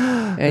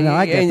 And, No,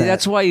 I get that.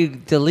 that's why you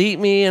delete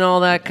me and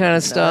all that kind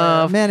of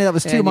stuff. Manny, that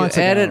was 2 And months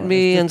you ago. edit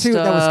me and stuff.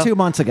 That was 2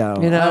 months ago.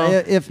 You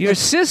know, if your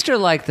sister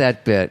liked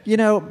that bit.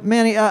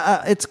 Manny,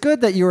 it's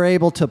good that you were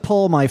able to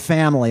pull my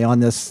family on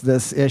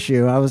this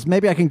issue.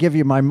 Maybe I can give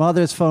you my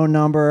mother's phone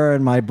number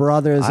and my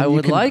brother's. I and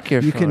would like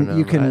your you phone can,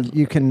 You can number.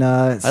 you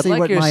can see like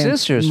what your my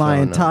sister's my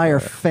phone entire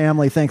number.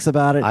 family thinks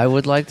about it. I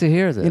would like to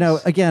hear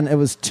this. Again, it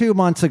was 2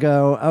 months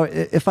ago.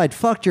 If I'd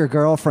fucked your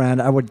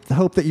girlfriend, I would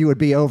hope that you would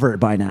be over it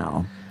by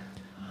now.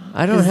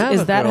 I don't have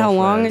Is a that how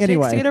long girlfriend. it takes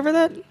Anyway. to get over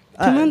that?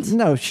 2 months?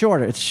 No,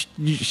 shorter. It's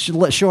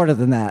shorter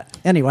than that.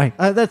 Anyway,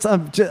 that's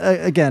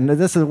again.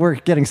 We're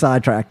getting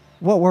sidetracked.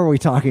 What were we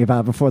talking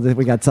about before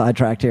we got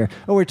sidetracked here?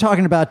 Oh, we're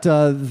talking about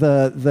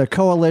the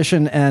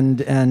coalition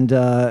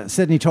and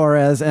Sidney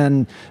Torres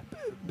and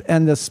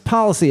this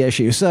policy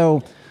issue.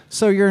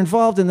 So you're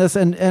involved in this,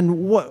 and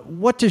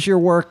what does your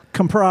work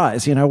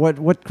comprise?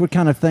 What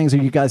kind of things are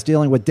you guys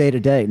dealing with day to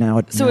day now?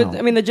 So,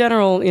 the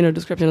general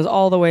description is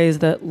all the ways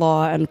that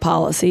law and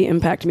policy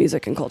impact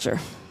music and culture,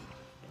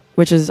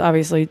 which is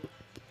obviously,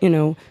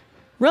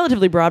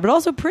 relatively broad, but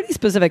also pretty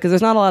specific because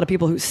there's not a lot of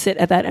people who sit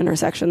at that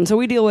intersection. So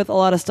we deal with a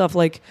lot of stuff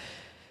like,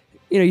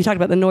 you talked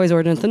about the noise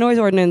ordinance. The noise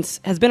ordinance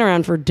has been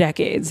around for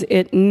decades.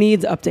 It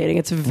needs updating.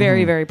 It's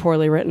very, very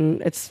poorly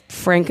written. It's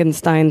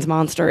Frankenstein's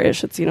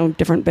monster-ish. It's,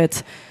 different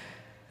bits.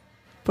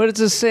 But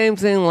it's the same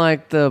thing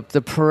like the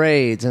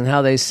parades and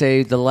how they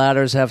say the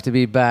ladders have to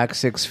be back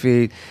 6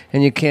 feet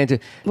and you can't do.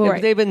 Well,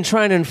 right. They've been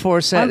trying to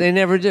enforce that. They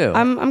never do.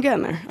 I'm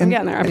getting there. I'm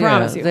getting there. I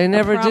promise you. they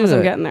never I promise do I'm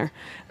that. getting there.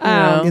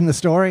 know? in the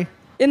story.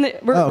 We're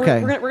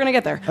gonna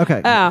get there.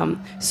 Okay.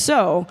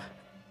 So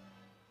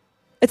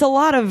it's a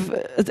lot of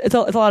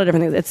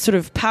different things. It's sort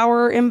of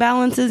power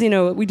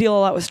imbalances. We deal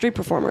a lot with street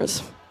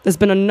performers. There's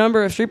been a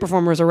number of street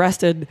performers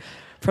arrested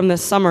from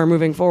this summer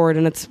moving forward,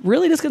 and it's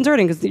really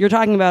disconcerting because you're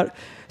talking about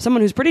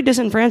someone who's pretty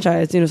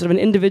disenfranchised, sort of an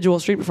individual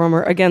street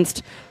performer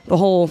against the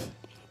whole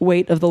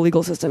weight of the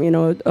legal system.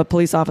 A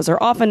police officer,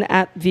 often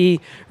at the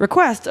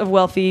request of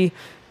wealthy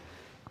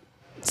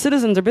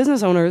citizens or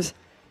business owners,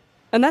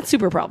 and that's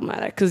super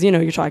problematic because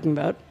you're talking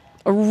about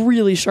a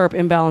really sharp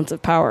imbalance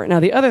of power.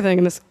 Now, the other thing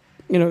in this,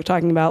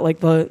 talking about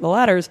like the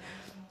ladders,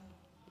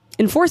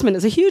 enforcement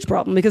is a huge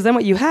problem, because then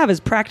what you have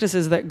is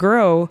practices that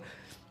grow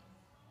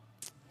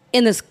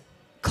in this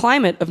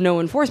climate of no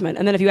enforcement.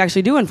 And then if you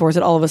actually do enforce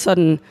it, all of a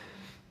sudden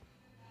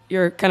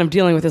you're kind of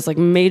dealing with this like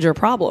major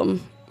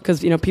problem, because,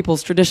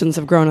 people's traditions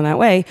have grown in that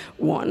way.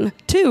 1,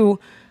 2,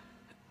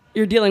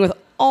 you're dealing with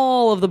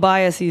all of the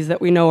biases that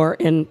we know are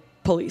in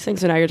policing.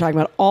 So now you're talking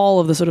about all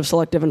of the sort of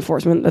selective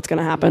enforcement that's going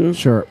to happen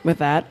with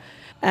that.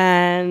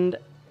 And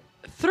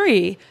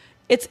 3,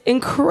 it's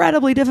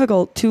incredibly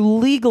difficult to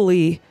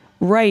legally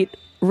write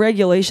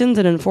regulations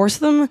and enforce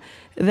them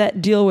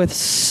that deal with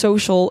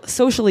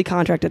socially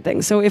contracted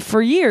things. So if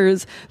for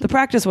years the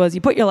practice was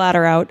you put your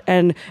ladder out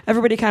and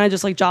everybody kind of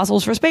just like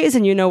jostles for space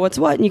and you know what's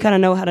what and you kind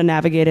of know how to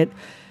navigate it,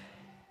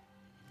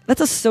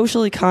 that's a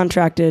socially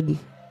contracted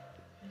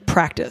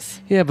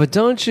practice. Yeah, but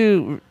don't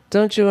you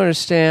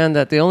understand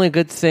that the only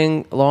good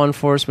thing law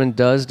enforcement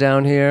does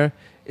down here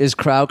is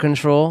crowd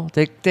control?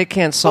 They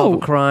can't solve a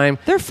crime.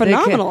 They're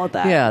phenomenal at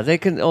that. Yeah, they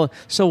can.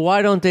 So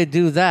why don't they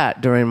do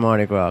that during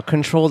Mardi Gras?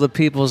 Control the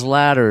people's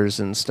ladders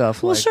and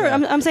stuff like that. Well,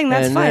 sure, I'm saying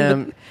that's and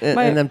fine.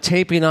 And them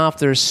taping off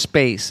their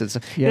space. It's,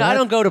 I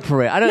don't go to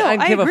parade.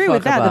 I agree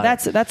with that.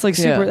 That's like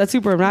super. That's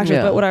super obnoxious.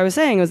 Yeah. But what I was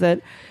saying was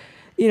that,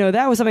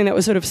 that was something that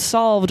was sort of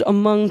solved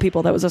among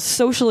people. That was a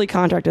socially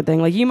contracted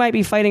thing. Like, you might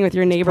be fighting with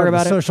your neighbor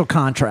about it. Social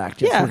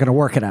contract. Yes, we're going to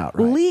work it out.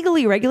 Right?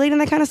 Legally regulating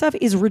that kind of stuff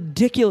is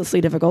ridiculously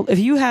difficult. If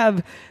you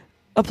have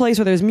a place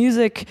where there's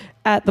music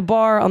at the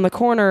bar on the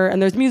corner,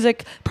 and there's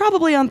music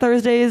probably on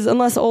Thursdays,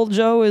 unless old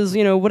Joe is,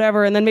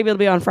 whatever, and then maybe it'll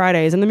be on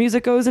Fridays, and the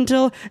music goes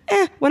until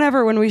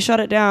whenever, when we shut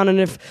it down. And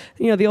if,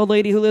 the old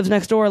lady who lives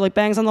next door like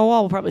bangs on the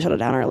wall, we'll probably shut it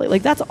down early.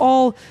 Like, that's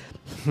all.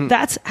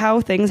 That's how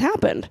things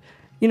happened.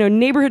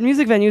 Neighborhood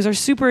music venues are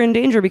super in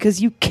danger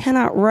because you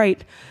cannot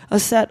write a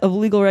set of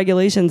legal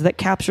regulations that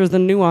captures the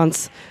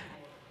nuance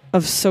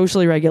of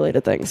socially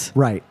regulated things.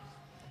 Right.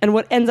 And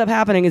what ends up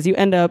happening is you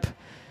end up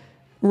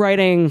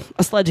writing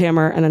a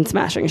sledgehammer and then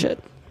smashing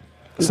shit.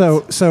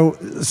 So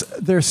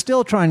they're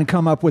still trying to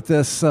come up with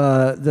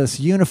this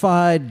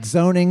unified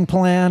zoning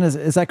plan.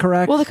 Is that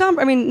correct? Well,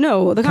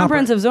 the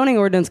comprehensive zoning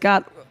ordinance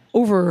got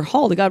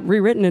overhauled. It got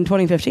rewritten in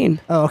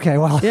 2015. Oh, okay.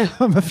 Well, yeah.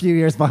 I'm a few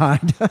years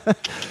behind.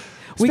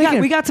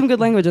 We got some good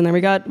language in there.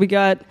 We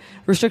got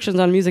restrictions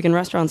on music in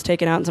restaurants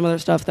taken out and some other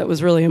stuff that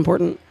was really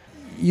important.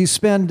 You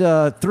spend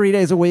 3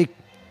 days a week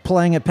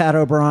playing at Pat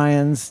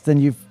O'Brien's, then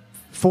you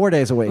 4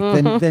 days a week.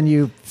 Mm-hmm. Then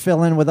you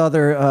fill in with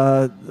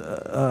other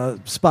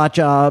spot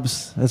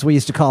jobs, as we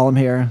used to call them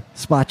here,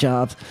 spot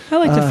jobs. I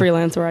like to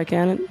freelance where I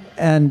can.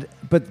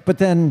 But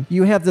then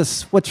you have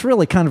this, what's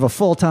really kind of a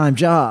full-time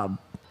job.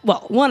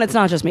 Well, one, it's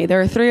not just me.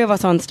 There are 3 of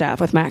us on staff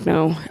with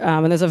Macno,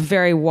 and there's a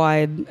very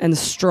wide and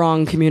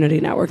strong community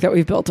network that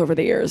we've built over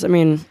the years. I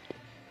mean,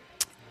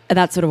 and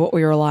that's sort of what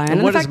we rely on.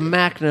 And what does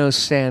Macno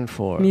stand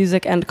for?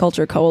 Music and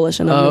Culture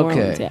Coalition of New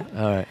Orleans. Yeah.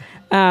 All right.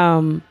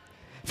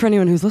 For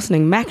anyone who's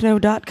listening,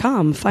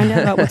 macno.com. Find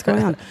out about what's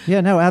going on. Yeah,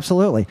 no,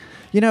 absolutely.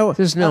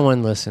 There's no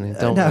one listening.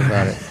 Don't worry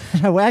about it.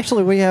 No,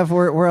 actually,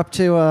 we're up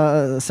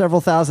to several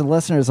thousand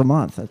listeners a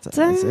month.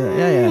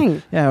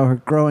 Yeah, we're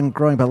growing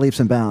by leaps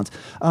and bounds.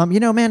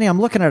 Manny,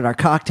 I'm looking at our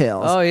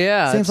cocktails. Oh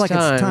yeah, seems like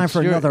it's time for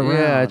another round.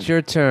 Yeah, it's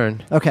your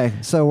turn. Okay,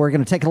 so we're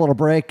going to take a little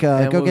break.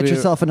 Go get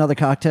yourself another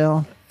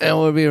cocktail, and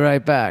we'll be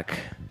right back.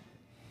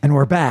 And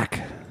we're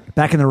back.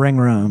 Back in the ring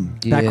room.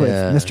 Back with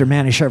Mr.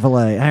 Manny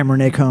Chevrolet. I am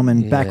Renee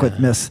Coman. Back with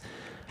Miss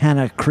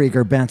Hannah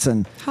Krieger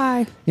Benson.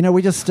 Hi.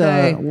 We just you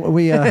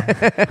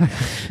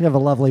have a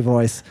lovely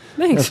voice.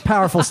 Thanks. A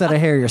powerful set of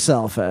hair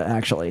yourself,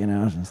 actually.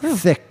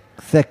 Thick,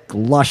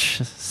 lush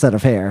set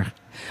of hair.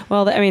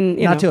 Well, I mean,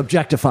 not to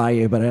objectify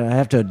you, but I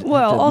have to.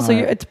 Well, also,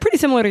 it's pretty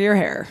similar to your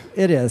hair.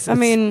 It is. I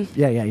mean,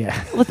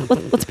 yeah.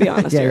 Let's be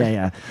honest.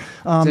 Yeah.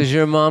 Does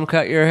your mom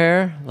cut your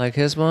hair like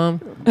his mom?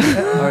 Or his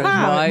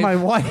wife? My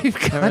wife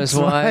cuts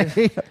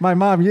my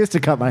mom used to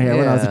cut my hair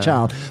when I was a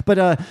child.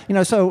 But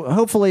so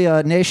hopefully,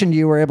 Nation,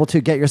 you were able to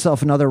get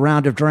yourself another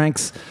round of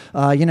drinks.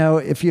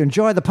 If you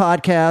enjoy the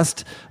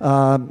podcast,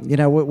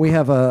 we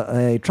have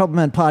a Trouble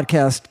Men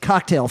podcast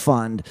cocktail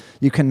fund.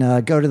 You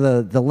can go to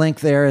the link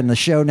there in the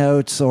show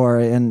notes or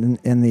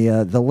in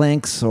the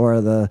links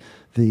or the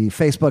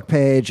Facebook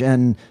page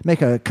and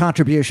make a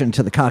contribution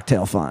to the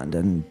cocktail fund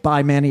and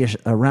buy Manny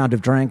a round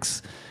of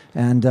drinks,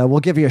 and we'll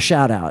give you a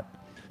shout out.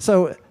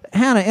 So,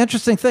 Hannah,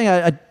 interesting thing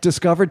I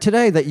discovered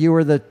today that you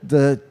were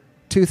the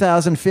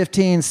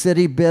 2015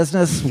 City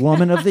Business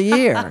Woman of the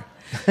Year.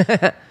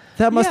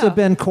 That must have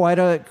been quite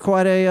a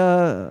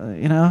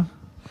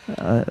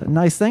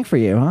nice thing for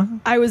you, huh?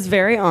 I was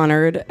very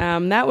honored.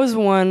 That was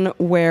one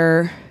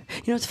where,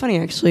 it's funny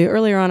actually.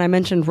 Earlier on, I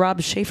mentioned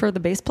Rob Schaefer, the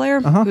bass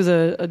player, who's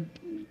a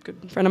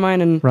good friend of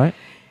mine, and right.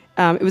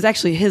 It was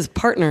actually his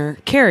partner,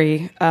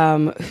 Carrie,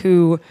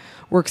 who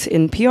works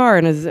in PR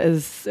and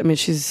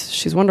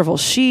she's wonderful.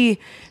 She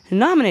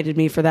nominated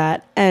me for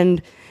that,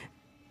 and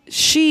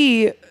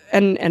she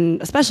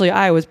and especially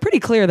I was pretty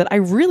clear that I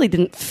really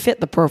didn't fit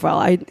the profile.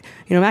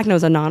 Macno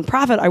is a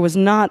nonprofit. I was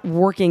not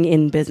working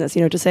in business.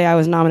 To say I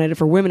was nominated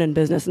for women in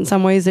business, in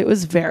some ways it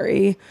was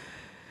very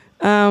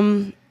sort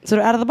of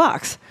out of the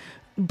box.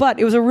 But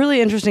it was a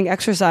really interesting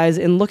exercise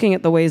in looking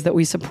at the ways that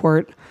we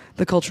support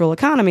the cultural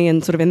economy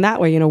and sort of in that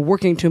way,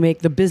 working to make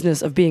the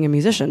business of being a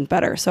musician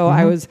better. So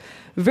I was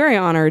very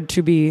honored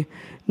to be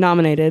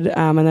nominated.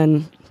 And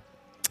then,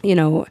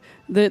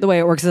 the way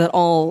it works is that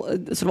all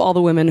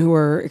the women who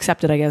were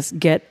accepted, I guess,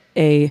 get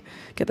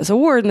this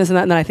award and this and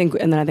that. And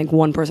then I think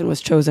one person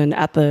was chosen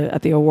at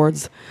the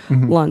awards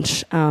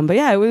lunch. But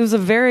yeah, it was a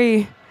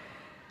very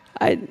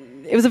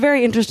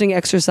interesting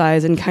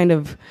exercise in kind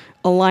of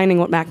aligning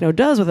what Macno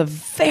does with a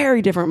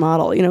very different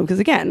model, because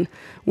again,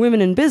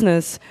 women in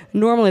business,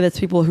 normally that's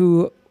people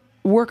who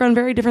work on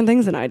very different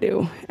things than I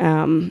do.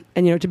 And,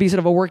 to be sort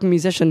of a working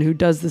musician who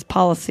does this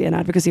policy and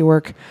advocacy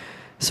work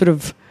sort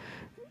of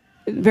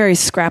very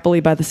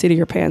scrappily by the seat of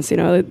your pants,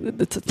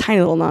 it's a tiny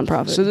little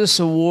nonprofit. So this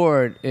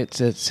award, it's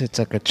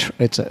like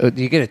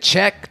do you get a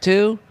check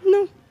too?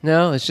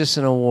 No, it's just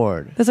an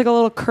award. There's like a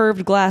little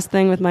curved glass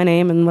thing with my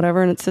name and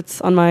whatever, and it sits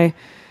on my...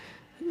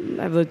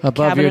 I have above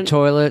cabinet. your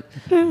toilet?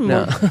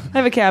 No. I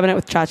have a cabinet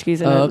with tchotchkes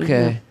in it.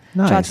 Okay.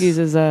 Nice. Tchotchkes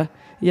is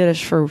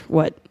Yiddish for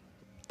what?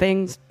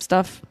 Things?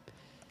 Stuff?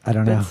 I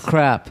don't know. Bits.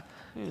 Crap.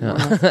 No.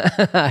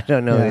 I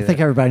don't know. Yeah, I think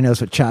everybody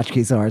knows what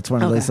tchotchkes are. It's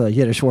one of those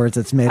Yiddish words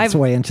that's made its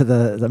way into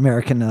the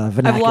American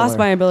vernacular. I've lost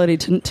my ability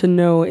to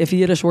know if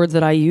Yiddish words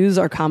that I use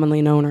are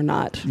commonly known or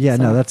not. Yeah,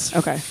 so, no, that's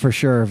for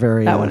sure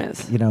very... that one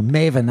is.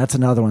 Maven, that's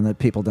another one that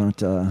people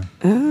don't... I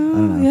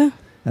don't know. Yeah.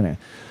 Anyway.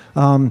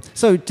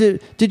 So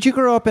did you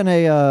grow up in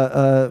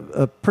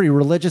a pretty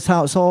religious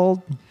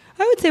household?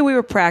 I would say we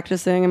were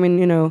practicing. I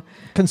mean,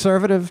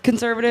 Conservative,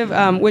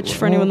 which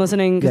for anyone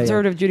listening,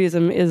 conservative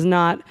Judaism is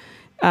not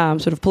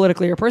sort of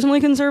politically or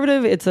personally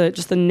conservative. It's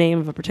just the name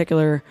of a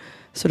particular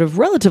sort of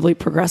relatively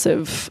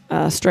progressive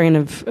strain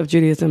of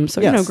Judaism.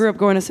 So grew up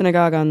going to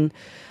synagogue on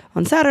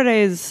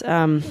Saturdays.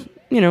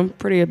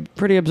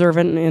 Pretty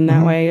observant in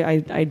that way.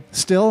 I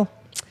still.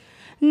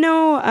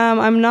 No,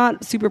 I'm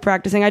not super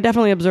practicing. I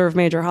definitely observe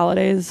major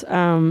holidays.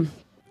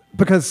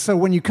 Because so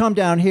when you come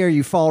down here,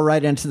 you fall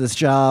right into this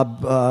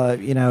job,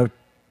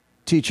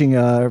 teaching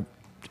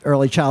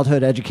early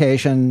childhood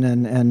education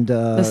and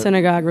the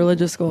synagogue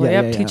religious school.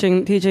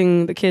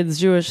 Teaching the kids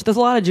Jewish. There's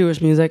a lot of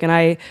Jewish music, and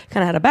I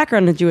kind of had a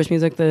background in Jewish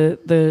music.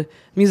 The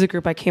music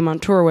group I came on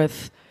tour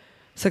with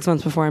 6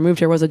 months before I moved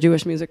here was a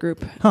Jewish music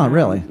group. Huh?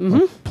 Really?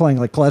 Like playing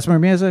like klezmer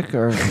music,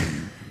 or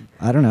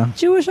I don't know.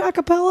 Jewish a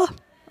cappella.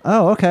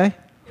 Oh, okay.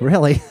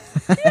 Really?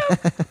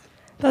 Yeah.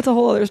 That's a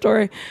whole other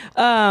story. You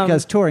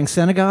guys touring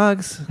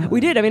synagogues? We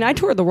did. I mean, I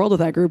toured the world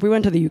with that group. We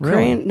went to the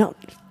Ukraine. Really? No,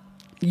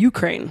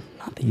 Ukraine.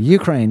 Not the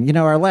Ukraine.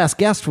 Our last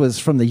guest was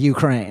from the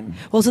Ukraine.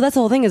 Well, so that's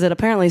the whole thing, is that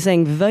apparently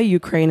saying the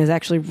Ukraine is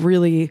actually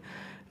really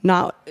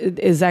not,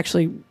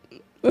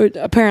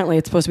 apparently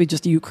it's supposed to be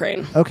just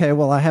Ukraine. Okay,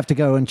 well, I have to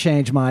go and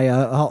change my,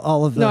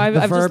 all of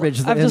the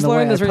verbiage. I've just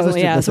learned this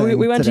recently, yeah. So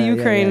we went today. to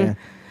Ukraine. Yeah.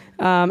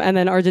 And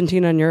then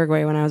Argentina and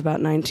Uruguay when I was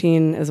about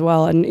 19 as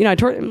well. And, I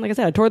toured, like I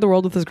said, I toured the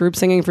world with this group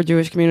singing for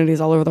Jewish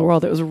communities all over the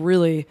world. It was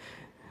really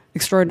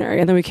extraordinary.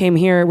 And then we came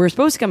here. We were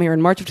supposed to come here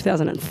in March of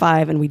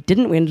 2005, and we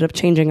didn't. We ended up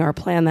changing our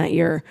plan that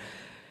year.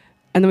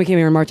 And then we came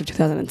here in March of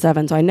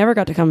 2007. So I never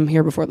got to come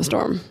here before the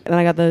storm. And then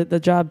I got the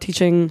job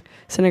teaching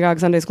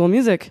synagogue Sunday school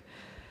music.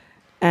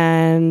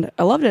 And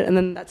I loved it. And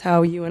then that's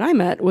how you and I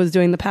met, was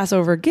doing the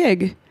Passover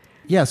gig.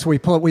 Yes,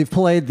 we've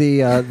played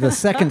the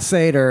second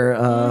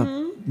Seder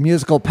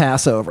musical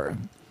Passover,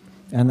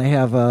 and they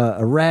have a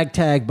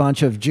ragtag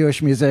bunch of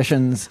Jewish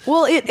musicians.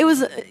 Well, it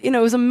was it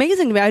was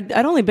amazing to me.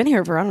 I'd only been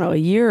here for a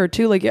year or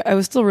two. Like, I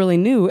was still really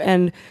new,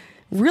 and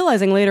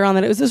realizing later on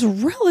that it was this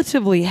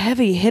relatively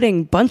heavy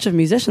hitting bunch of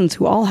musicians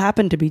who all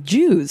happened to be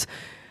Jews,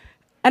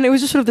 and it was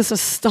just sort of this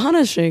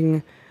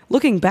astonishing.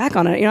 Looking back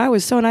on it, I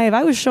was so naive.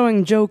 I was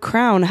showing Joe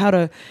Crown how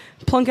to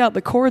plunk out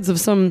the chords of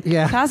some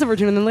Passover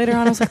tune, and then later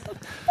on I was like,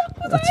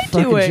 what was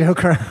I doing? Joe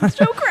Crown.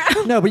 Joe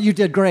Crown. No, but you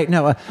did great.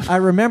 No, I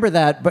remember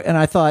that, and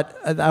I thought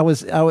I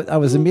was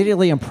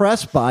immediately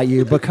impressed by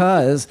you,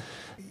 because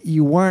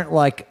you weren't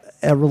like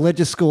a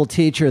religious school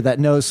teacher that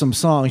knows some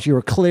songs. You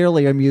were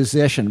clearly a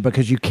musician,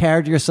 because you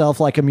carried yourself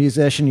like a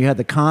musician. You had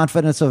the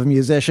confidence of a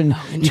musician.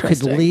 You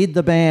could lead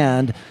the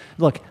band.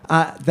 Look,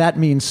 that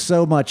means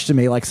so much to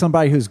me. Like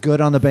somebody who's good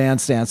on the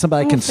bandstand,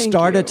 somebody can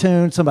start a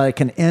tune, somebody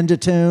can end a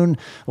tune.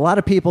 A lot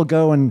of people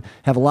go and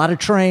have a lot of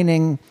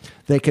training.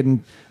 They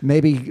can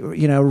maybe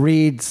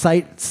read,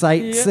 sight,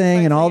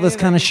 sing, and all this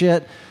kind of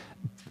shit.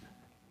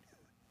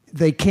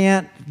 They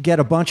can't get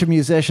a bunch of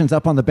musicians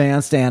up on the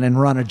bandstand and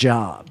run a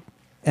job.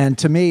 And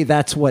to me,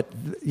 that's what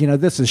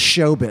this is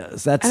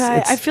showbiz.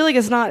 I feel like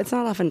it's not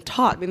often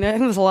taught. I mean, I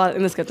think there's a lot,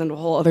 and this gets into a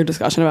whole other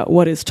discussion about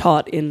what is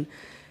taught in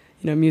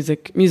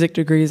music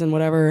degrees and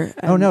whatever.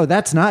 Oh no,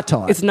 that's not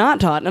taught. It's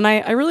not taught, and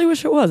I really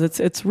wish it was.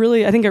 It's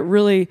really, I think it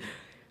really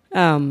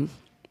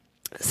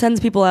sends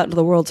people out into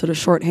the world sort of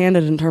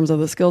shorthanded in terms of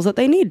the skills that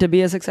they need to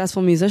be a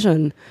successful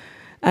musician.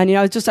 And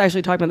I was just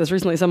actually talking about this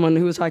recently. Someone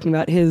who was talking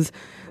about who's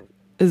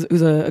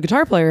a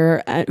guitar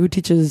player who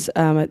teaches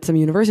at some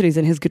universities,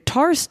 and his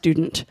guitar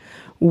student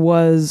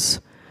was,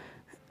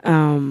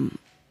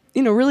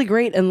 really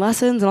great in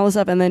lessons and all this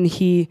stuff. And then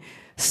he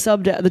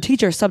the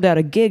teacher subbed out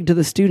a gig to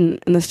the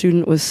student, and the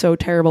student was so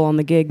terrible on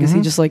the gig because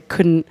he just like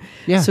couldn't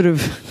sort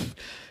of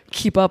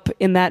keep up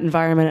in that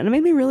environment, and it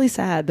made me really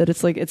sad that it's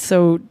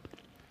so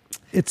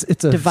it's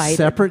a divided.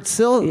 Separate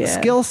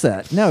skill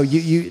set. No,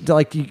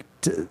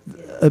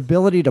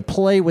 ability to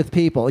play with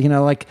people.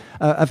 Like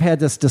I've had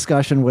this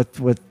discussion with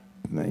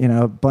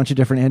a bunch of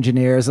different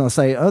engineers, and they'll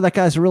say, "Oh, that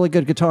guy's a really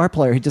good guitar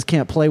player. He just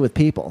can't play with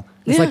people."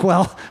 It's like,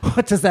 well,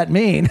 what does that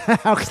mean?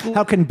 How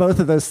can both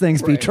of those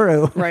things be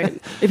true?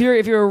 Right. If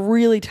you're a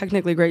really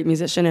technically great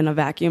musician in a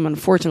vacuum,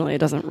 unfortunately, it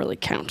doesn't really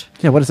count.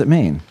 Yeah. What does it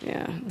mean?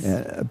 Yeah.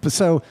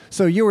 So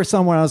you were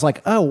someone I was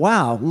like, oh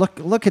wow,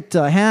 look at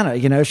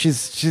Hannah.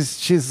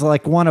 She's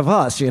like one of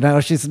us.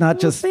 She's not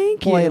just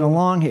playing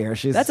along here.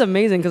 That's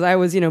amazing, because I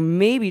was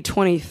maybe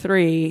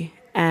 23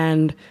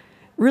 and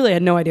really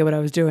had no idea what I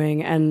was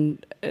doing,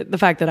 and the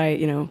fact that I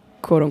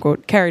quote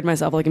unquote carried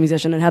myself like a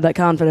musician and had that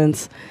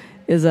confidence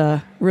is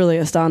really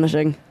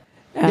astonishing.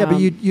 Yeah, but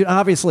you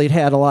obviously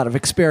had a lot of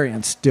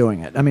experience doing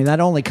it. I mean, that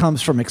only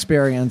comes from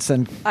experience.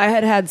 And I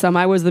had some.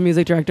 I was the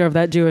music director of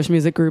that Jewish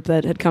music group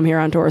that had come here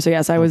on tour. So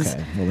yes, I was.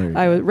 Okay. Well,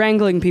 I was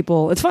wrangling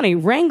people. It's funny,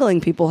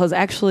 wrangling people has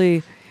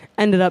actually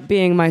ended up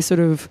being my sort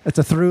of. It's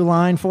a through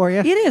line for you.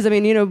 It is. I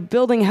mean,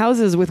 building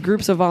houses with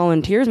groups of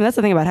volunteers. I mean, that's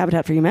the thing about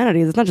Habitat for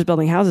Humanity. It's not just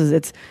building houses.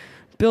 It's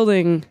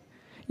building,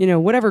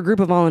 whatever group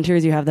of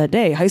volunteers you have that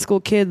day, high school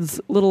kids,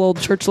 little old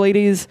church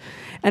ladies,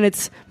 and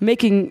it's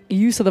making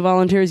use of the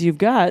volunteers you've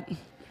got.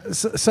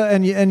 So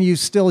and you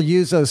still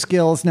use those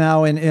skills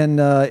now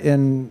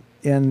in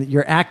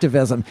your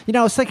activism.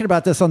 I was thinking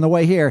about this on the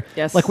way here.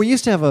 Yes. Like we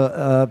used to have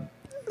a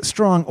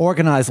strong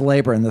organized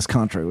labor in this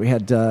country. We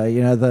had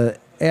the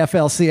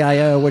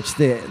AFL-CIO, which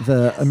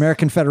the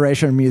American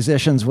Federation of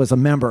Musicians was a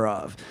member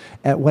of.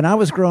 When I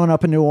was growing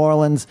up in New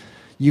Orleans,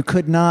 you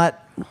could not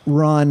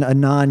run a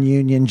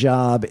non-union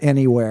job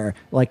anywhere.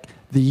 Like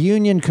the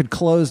union could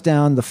close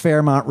down the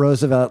Fairmont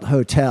Roosevelt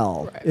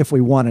Hotel if we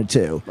wanted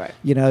to. Right.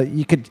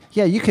 You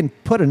can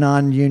put a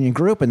non-union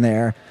group in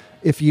there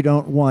if you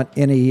don't want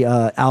any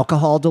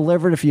alcohol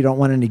delivered, if you don't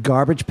want any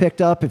garbage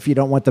picked up, if you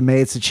don't want the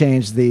maids to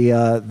change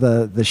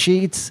the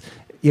sheets.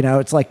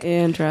 It's like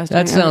interesting.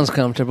 That sounds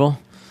comfortable.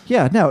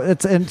 Yeah, no,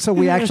 and so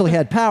we actually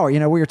had power. We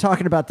were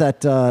talking about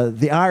that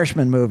the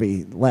Irishman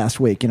movie last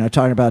week.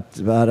 Talking about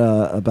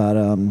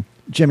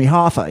Jimmy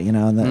Hoffa,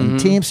 and the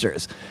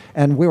Teamsters,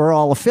 and we were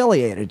all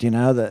affiliated.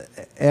 The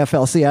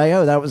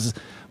AFL-CIO. That was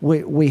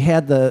we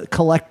had the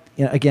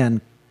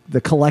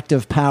the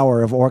collective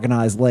power of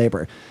organized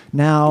labor.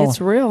 Now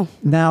it's real.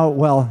 Now,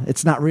 well,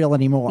 it's not real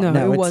anymore.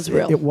 No, it was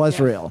real. It was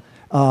real.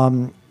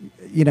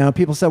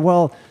 People said,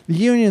 well, the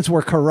unions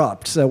were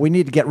corrupt, so we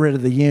need to get rid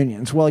of the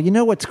unions. Well,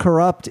 what's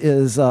corrupt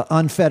is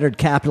unfettered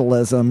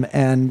capitalism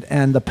and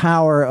the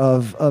power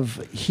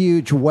of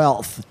huge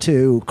wealth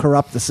to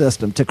corrupt the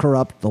system, to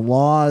corrupt the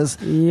laws,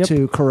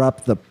 to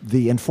corrupt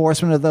the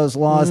enforcement of those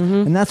laws,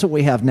 and that's what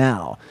we have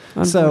now.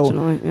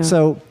 Unfortunately,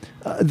 So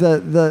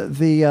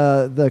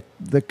the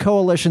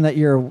coalition that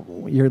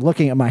you're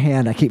looking at my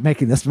hand, I keep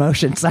making this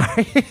motion.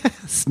 Sorry,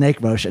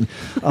 snake motion.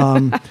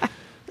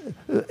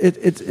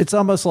 It's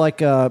almost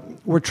like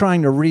we're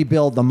trying to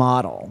rebuild the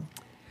model.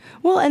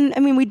 Well, and I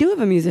mean, we do have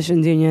a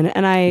musicians union,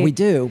 and we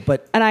do,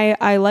 but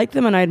I like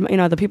them,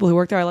 and the people who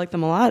work there, I like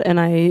them a lot, and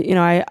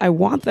I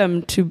want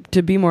them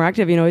to be more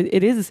active.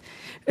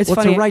 It's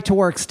funny. It's a right to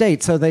work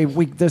state, so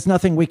there's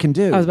nothing we can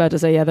do. I was about to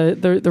say,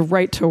 the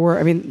right to work.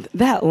 I mean,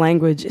 that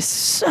language is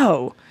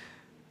so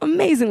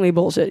amazingly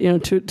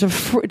bullshit.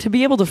 To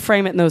be able to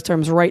frame it in those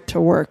terms, right to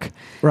work.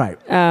 Right.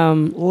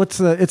 Well, it's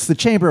the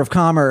Chamber of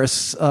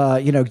Commerce,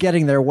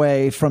 getting their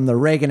way from the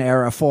Reagan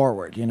era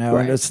forward. Right.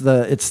 And it's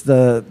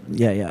the.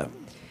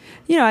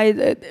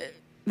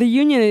 The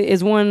union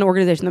is one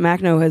organization that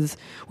Macno has.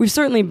 We've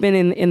certainly been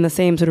in the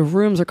same sort of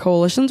rooms or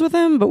coalitions with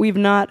them, but we've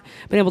not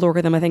been able to work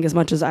with them, I think, as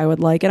much as I would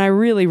like. And I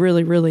really,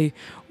 really, really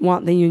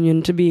want the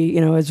union to be,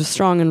 as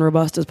strong and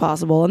robust as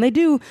possible. And they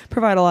do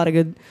provide a lot of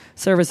good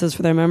services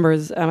for their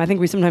members. I think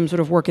we sometimes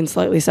sort of work in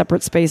slightly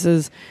separate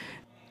spaces,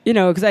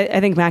 because I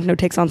think Macno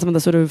takes on some of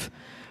the sort of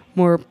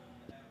more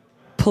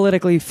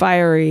politically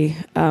fiery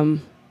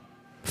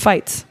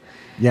fights.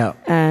 Yeah.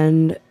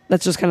 And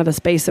that's just kind of the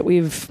space that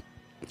we've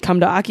come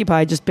to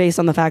occupy, just based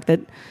on the fact that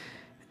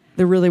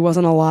there really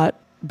wasn't a lot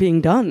being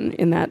done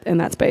in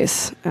that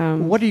space.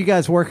 What are you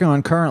guys working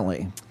on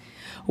currently?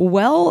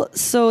 Well,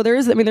 so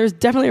there's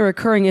definitely a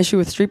recurring issue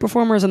with street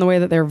performers and the way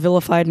that they're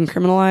vilified and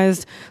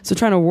criminalized. So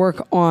trying to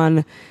work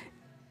on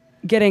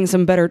getting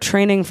some better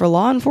training for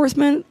law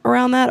enforcement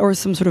around that, or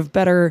some sort of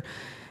better.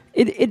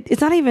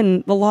 It's not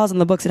even the laws in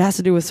the books. It has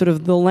to do with sort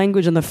of the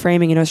language and the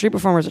framing. Street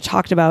performers are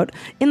talked about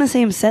in the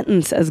same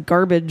sentence as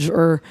garbage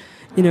or,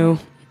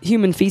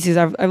 human feces.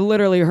 I've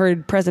literally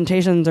heard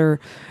presentations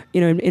or,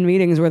 in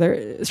meetings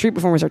where street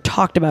performers are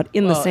talked about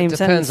in the same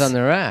sentence. It depends on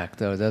their act,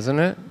 though, doesn't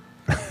it?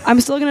 I'm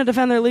still going to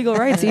defend their legal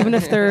rights, even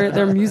if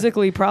they're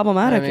musically I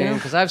problematic. mean,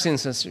 because I've seen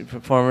some street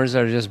performers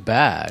that are just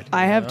bad.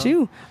 I have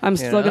too. I'm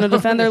still going to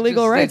defend their They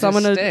legal just- rights. They I'm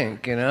just going to.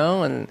 stink,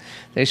 and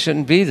they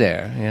shouldn't be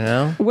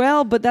there.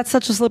 Well, but that's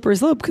such a slippery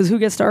slope because who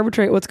gets to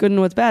arbitrate what's good and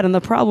what's bad? And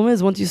the problem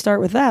is, once you start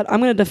with that, I'm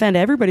going to defend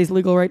everybody's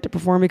legal right to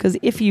perform because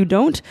if you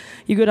don't,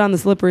 you go down the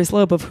slippery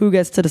slope of who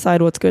gets to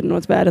decide what's good and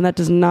what's bad, and that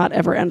does not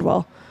ever end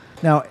well.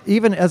 Now,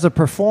 even as a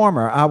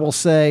performer, I will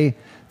say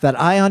that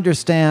I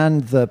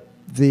understand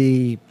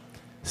the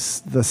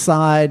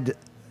side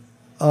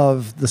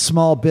of the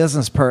small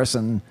business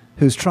person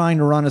who's trying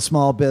to run a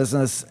small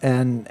business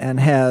and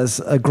has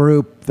a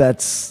group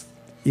that's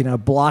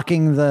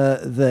blocking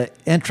the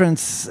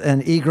entrance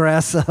and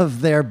egress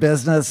of their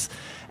business,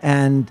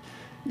 and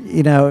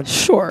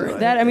Sure.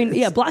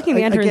 That blocking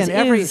the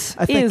entrance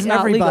I think is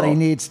not everybody legal.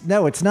 needs.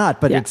 No, it's not.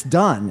 But Yeah. it's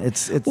done.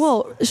 It's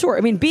Well, sure.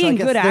 I mean, being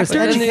guess good there's actors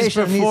And these Education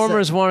needs to-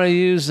 performers want to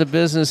use the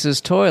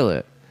business's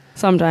toilet.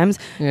 sometimes.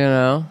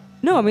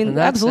 No, I mean And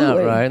that's not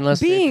absolutely. right,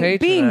 unless they being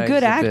patronize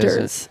good the actors,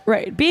 business.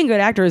 right? Being good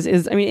actors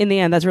is, in the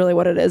end, that's really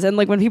what it is. And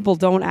like when people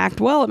don't act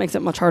well, it makes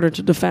it much harder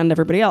to defend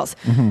everybody else.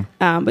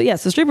 But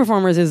yes, the street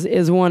performers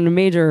is one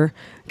major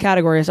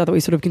category of stuff that we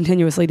sort of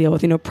continuously deal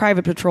with.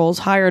 Private patrols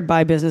hired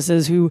by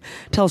businesses who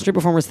tell street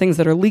performers things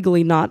that are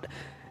legally not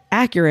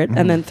accurate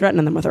and then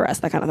threatening them with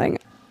arrest, that kind of thing.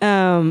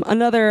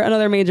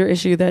 Another major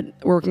issue that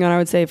we're working on, I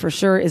would say for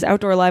sure, is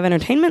outdoor live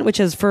entertainment, which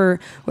has for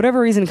whatever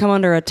reason come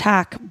under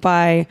attack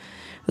by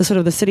the sort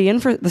of the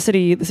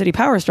city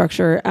power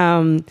structure.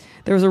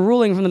 There was a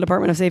ruling from the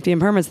Department of Safety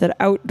and Permits that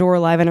outdoor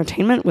live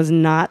entertainment was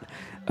not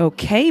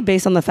okay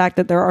based on the fact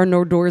that there are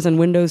no doors and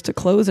windows to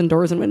close and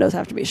doors and windows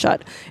have to be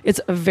shut.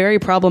 It's a very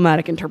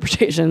problematic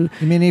interpretation.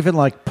 You mean even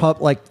like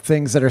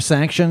things that are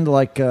sanctioned,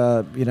 like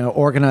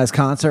organized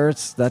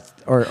concerts?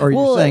 Or are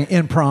you saying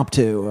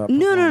impromptu?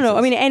 No.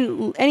 I mean,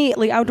 and any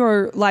like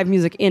outdoor live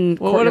music in.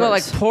 Well, what about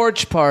like courtyards.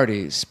 porch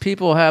parties?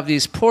 People have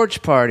these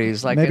porch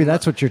parties. Like Maybe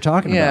that's what you're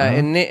talking about.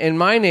 Yeah, huh? in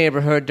my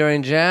neighborhood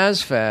during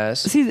Jazz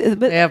Fest. See, but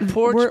they have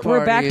porch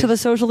we're back to parties. the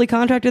socially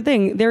contracted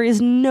thing. There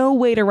is no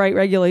way to write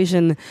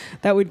regulation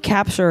that would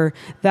capture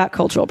that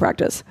cultural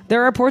practice.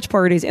 There are porch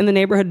parties in the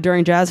neighborhood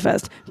during Jazz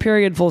Fest.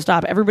 Period. Full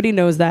stop. Everybody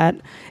knows that.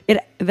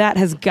 That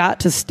has got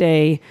to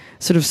stay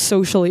sort of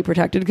socially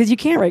protected because you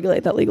can't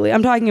regulate that legally.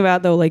 I'm talking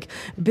about though like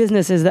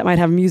businesses that might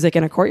have music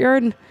in a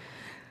courtyard,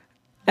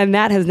 and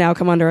that has now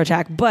come under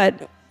attack.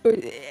 But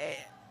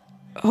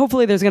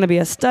hopefully, there's going to be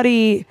a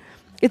study.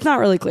 It's not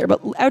really clear,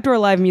 but outdoor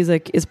live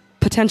music is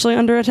potentially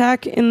under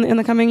attack in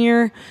the coming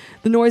year.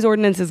 The noise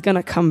ordinance is going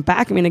to come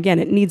back. I mean, again,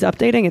 it needs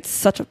updating. It's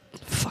such a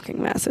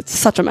fucking mess. It's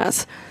such a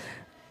mess.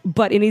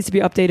 But it needs to be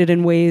updated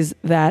in ways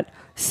that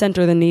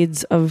center the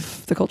needs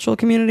of the cultural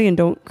community and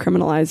don't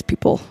criminalize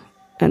people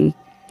and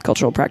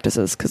cultural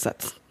practices because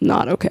that's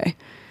not okay.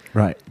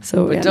 Right.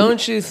 So, But yeah.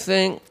 don't you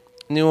think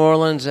New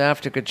Orleans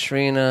after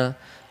Katrina,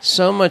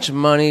 so much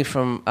money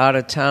from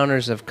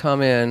out-of-towners have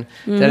come in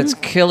that it's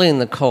killing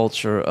the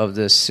culture of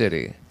this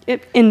city?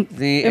 In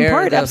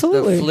part,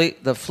 absolutely.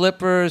 The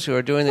flippers who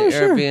are doing the Oh,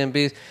 sure.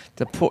 Airbnbs,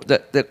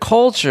 the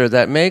culture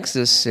that makes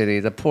this city,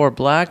 the poor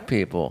black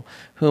people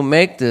who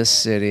make this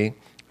city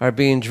are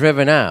being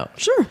driven out.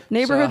 Sure.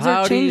 Neighborhoods So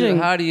are changing.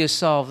 How do you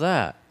solve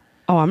that?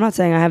 Oh, I'm not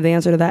saying I have the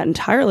answer to that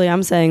entirely.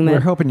 I'm saying that We're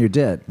hoping you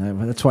did.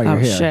 That's why you're Oh,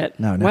 here. shit.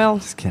 No, Well-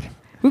 just kidding.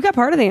 we've got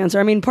part of the answer.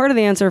 I mean, part of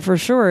the answer for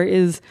sure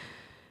is,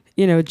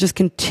 just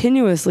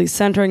continuously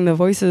centering the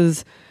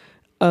voices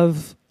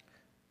of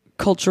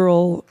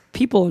cultural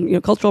people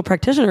and cultural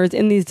practitioners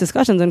in these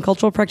discussions. And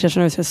cultural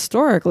practitioners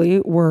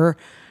historically were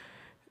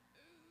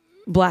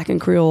Black and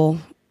Creole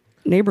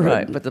neighborhood.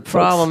 Right, but the folks.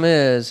 problem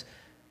is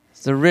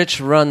the rich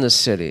run the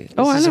city.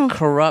 This I is know. a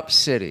corrupt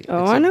city.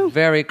 Oh, it's I a know.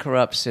 very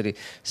corrupt city.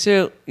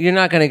 So you're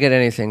not going to get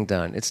anything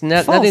done. It's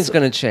False. nothing's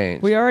going to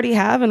change. We already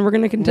have, and we're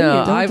going to continue.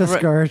 No, Don't I've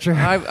discourage her.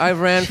 I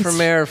ran for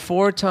mayor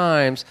 4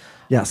 times,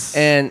 Yes.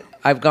 and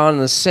I've gone on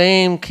the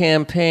same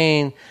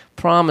campaign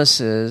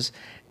promises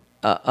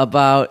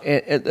about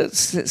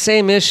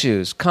same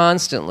issues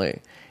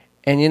constantly.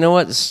 And you know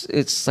what?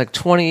 It's like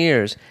 20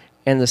 years,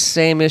 and the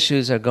same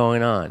issues are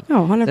going on.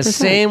 Oh, 100%. The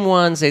same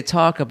ones they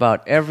talk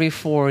about every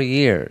 4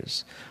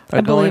 years are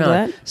I going believe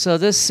on. that. So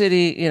this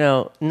city,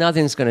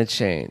 nothing's going to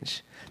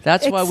change.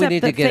 That's why we Except need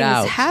to that get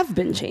out. Things have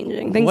been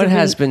changing. Things What have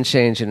has been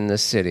changing in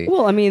this city?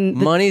 Well, I mean,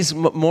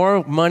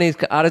 more money,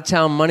 out of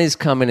town money's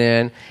coming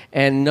in,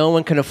 and no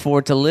one can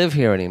afford to live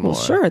here anymore. well,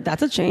 sure,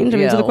 that's a change. I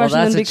mean, Yeah, so the question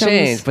that's then a becomes,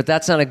 change, but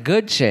that's not a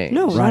good change.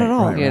 no, Right, not at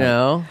all. right, You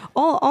know.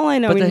 All I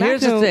know. But I mean,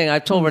 here's the Macno- thing: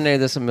 I've told Renee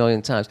this a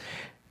million times.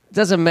 It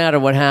doesn't matter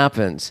what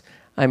happens.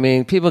 I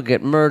mean, people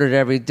get murdered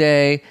every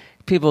day.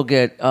 People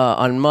get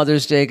on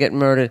Mother's Day get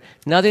murdered.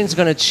 Nothing's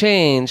going to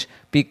change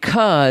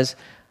because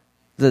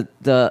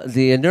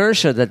the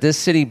inertia that this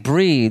city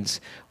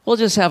breeds. We'll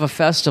just have a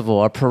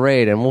festival, a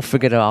parade, and we'll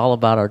forget all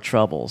about our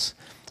troubles.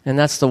 And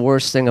that's the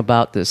worst thing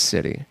about this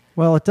city.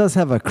 Well, it does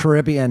have a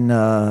Caribbean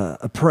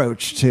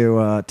approach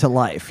to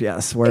life,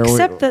 yes.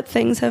 Except that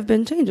things have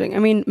been changing. I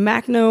mean,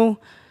 Macno,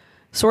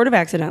 sort of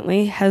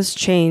accidentally, has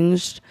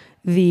changed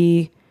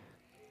the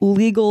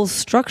legal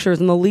structures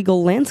and the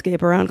legal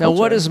landscape around Now, culture.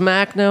 what is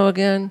MACNO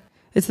again?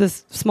 It's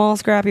this small,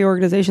 scrappy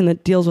organization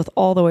that deals with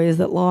all the ways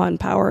that law and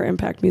power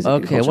impact music.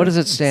 and Okay, culture. what does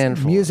it stand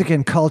for? Music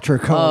and Culture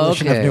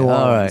Coalition of New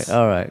Orleans.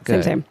 All right,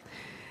 good. Same.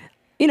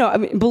 You know, I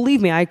mean,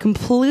 believe me, I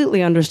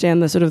completely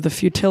understand the sort of the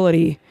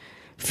futility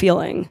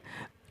feeling,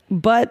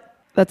 but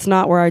that's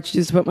not where I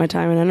choose to put my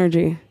time and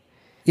energy.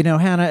 You know,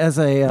 Hannah, as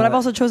a But I've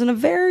also chosen a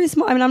very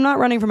small, I mean, I'm not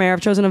running for mayor.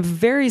 I've chosen a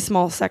very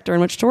small sector in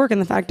which to work. And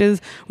the fact is,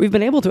 we've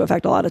been able to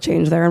affect a lot of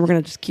change there. And we're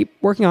going to just keep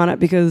working on it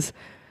because,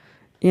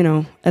 you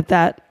know,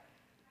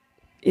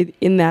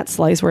 in that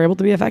slice, we're able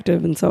to be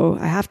effective. And so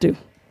I have to.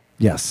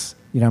 yes,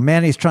 you know,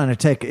 Manny is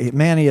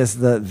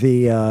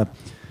the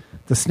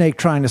snake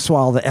trying to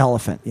swallow the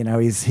elephant. You know,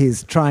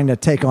 he's trying to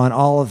take on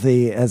all of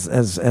the as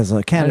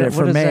a candidate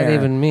for mayor. What does that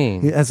even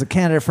mean? As a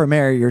candidate for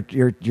mayor,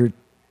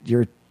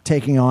 you're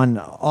taking on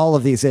all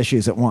of these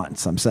issues at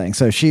once. I'm saying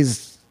so.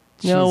 She's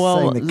No,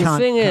 saying the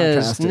thing is,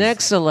 contrast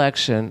next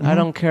election, I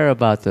don't care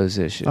about those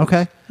issues.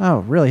 Okay. Oh,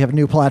 really? You have a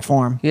new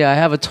platform? Yeah, I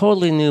have a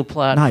totally new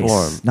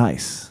platform.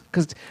 Nice.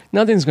 Because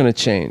nothing's going to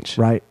change.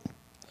 Right.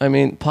 I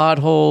mean,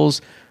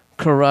 potholes,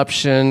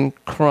 corruption,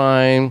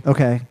 crime.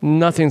 Okay.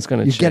 Nothing's going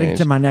to change. You're getting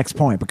to my next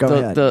point, but go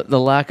ahead. The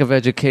lack of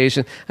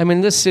education. I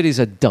mean, this city's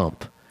a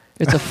dump.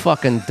 It's a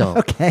fucking dump.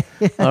 Okay.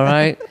 All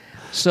right?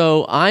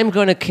 So I'm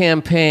going to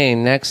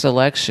campaign next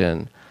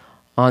election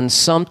on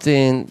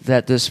something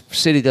that this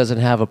city doesn't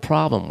have a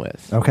problem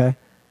with. Okay.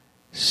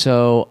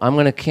 So I'm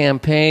going to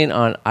campaign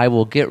on I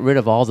will get rid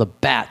of all the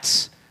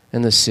bats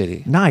in the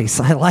city.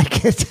 Nice. I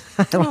like it.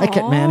 I like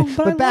it, man. Aw,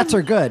 But bats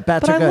are good.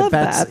 Bats but are I good. love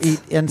Bats bats. eat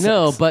insects.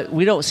 No, but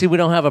we don't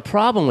have a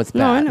problem with bats.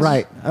 No, I know.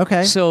 Right.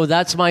 Okay. So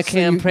that's my So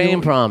you- campaign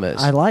you- promise.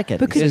 I like it.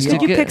 But could Is you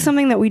to get- pick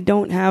something that we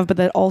don't have, but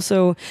that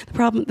also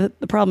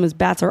the problem is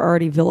bats are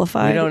already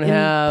vilified We don't in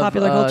have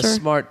popular culture?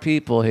 smart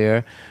people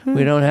here.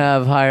 We don't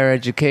have higher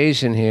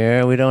education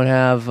here. We don't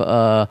have.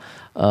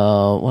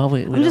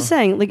 I'm just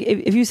saying, like,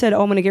 if you said,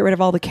 "Oh, I'm going to get rid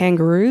of all the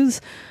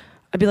kangaroos,"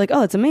 I'd be like, "Oh,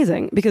 that's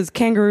amazing," because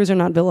kangaroos are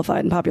not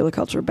vilified in popular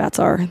culture. Bats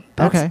are.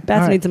 Bats, Okay, Bats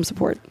all right. need some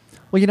support.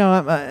 Well, you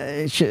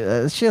know,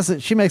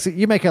 she makes it.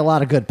 You make a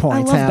lot of good I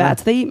points. love Hannah.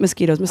 bats. They eat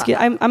mosquitoes.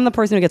 I'm the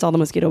person who gets all the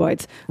mosquito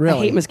bites. Really?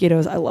 I hate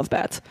mosquitoes. I love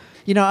bats.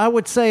 You know, I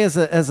would say as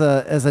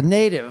a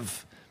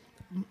native,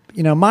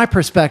 you know, my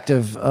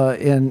perspective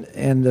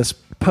in this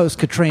post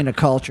Katrina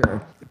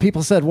culture.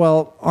 People said,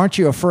 "Well, aren't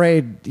you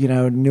afraid? You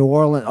know, New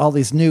Orleans, all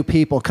these new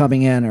people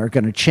coming in are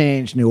going to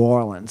change New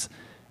Orleans."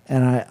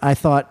 And I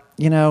thought,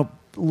 you know,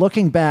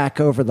 looking back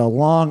over the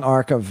long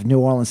arc of New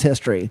Orleans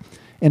history,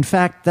 in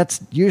fact,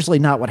 that's usually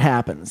not what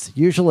happens.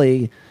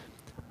 Usually,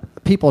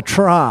 people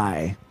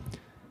try,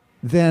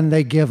 then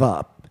they give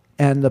up,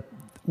 and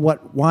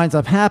what winds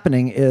up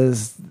happening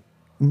is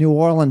New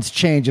Orleans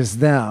changes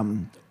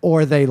them,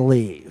 or they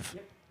leave.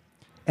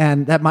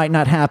 And that might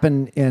not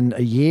happen in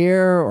a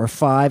year or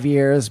 5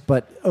 years,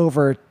 but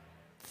over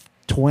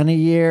 20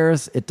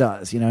 years, it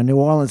does. You know, New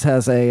Orleans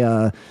has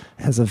a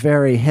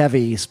very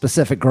heavy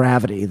specific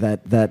gravity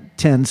that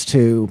tends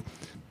to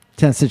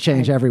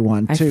change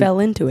everyone. I fell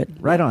into it.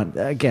 Right on.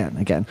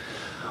 Again.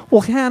 Well,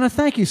 Hannah,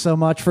 thank you so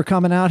much for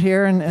coming out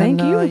here and Thank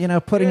you. you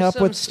know, putting Here's up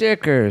some with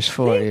stickers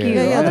for Thank you. you.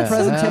 Yeah, the That's so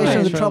presentation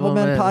of the nice. Trouble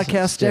Men some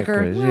podcast sticker.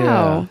 stickers, Wow.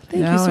 Yeah.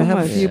 Thank you so have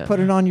much. you put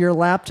it on your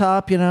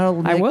laptop, you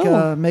know, I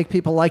will. Make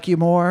people like you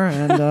more,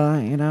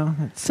 and you know,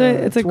 it's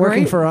It's a working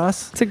great- for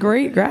us. It's a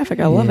great graphic.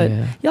 I love Yeah.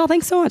 it. Y'all,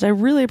 thanks so much. I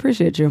really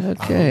appreciate you.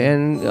 Okay,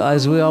 and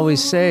as we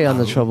always say on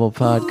the Trouble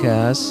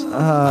Podcast,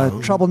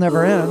 Trouble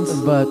never ends.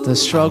 but the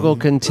struggle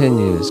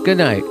continues. Good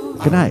night.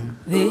 Good night.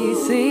 They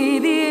say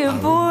the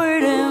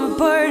important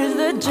part is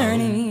the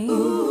journey.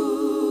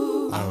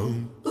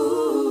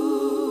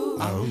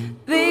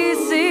 They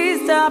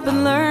say stop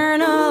and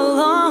learn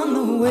along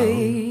the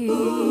way.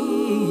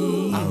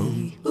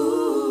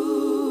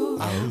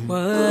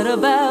 What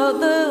about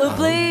the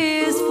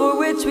place for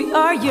which we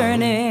are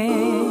yearning?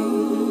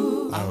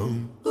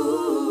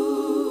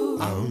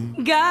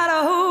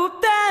 Gotta hold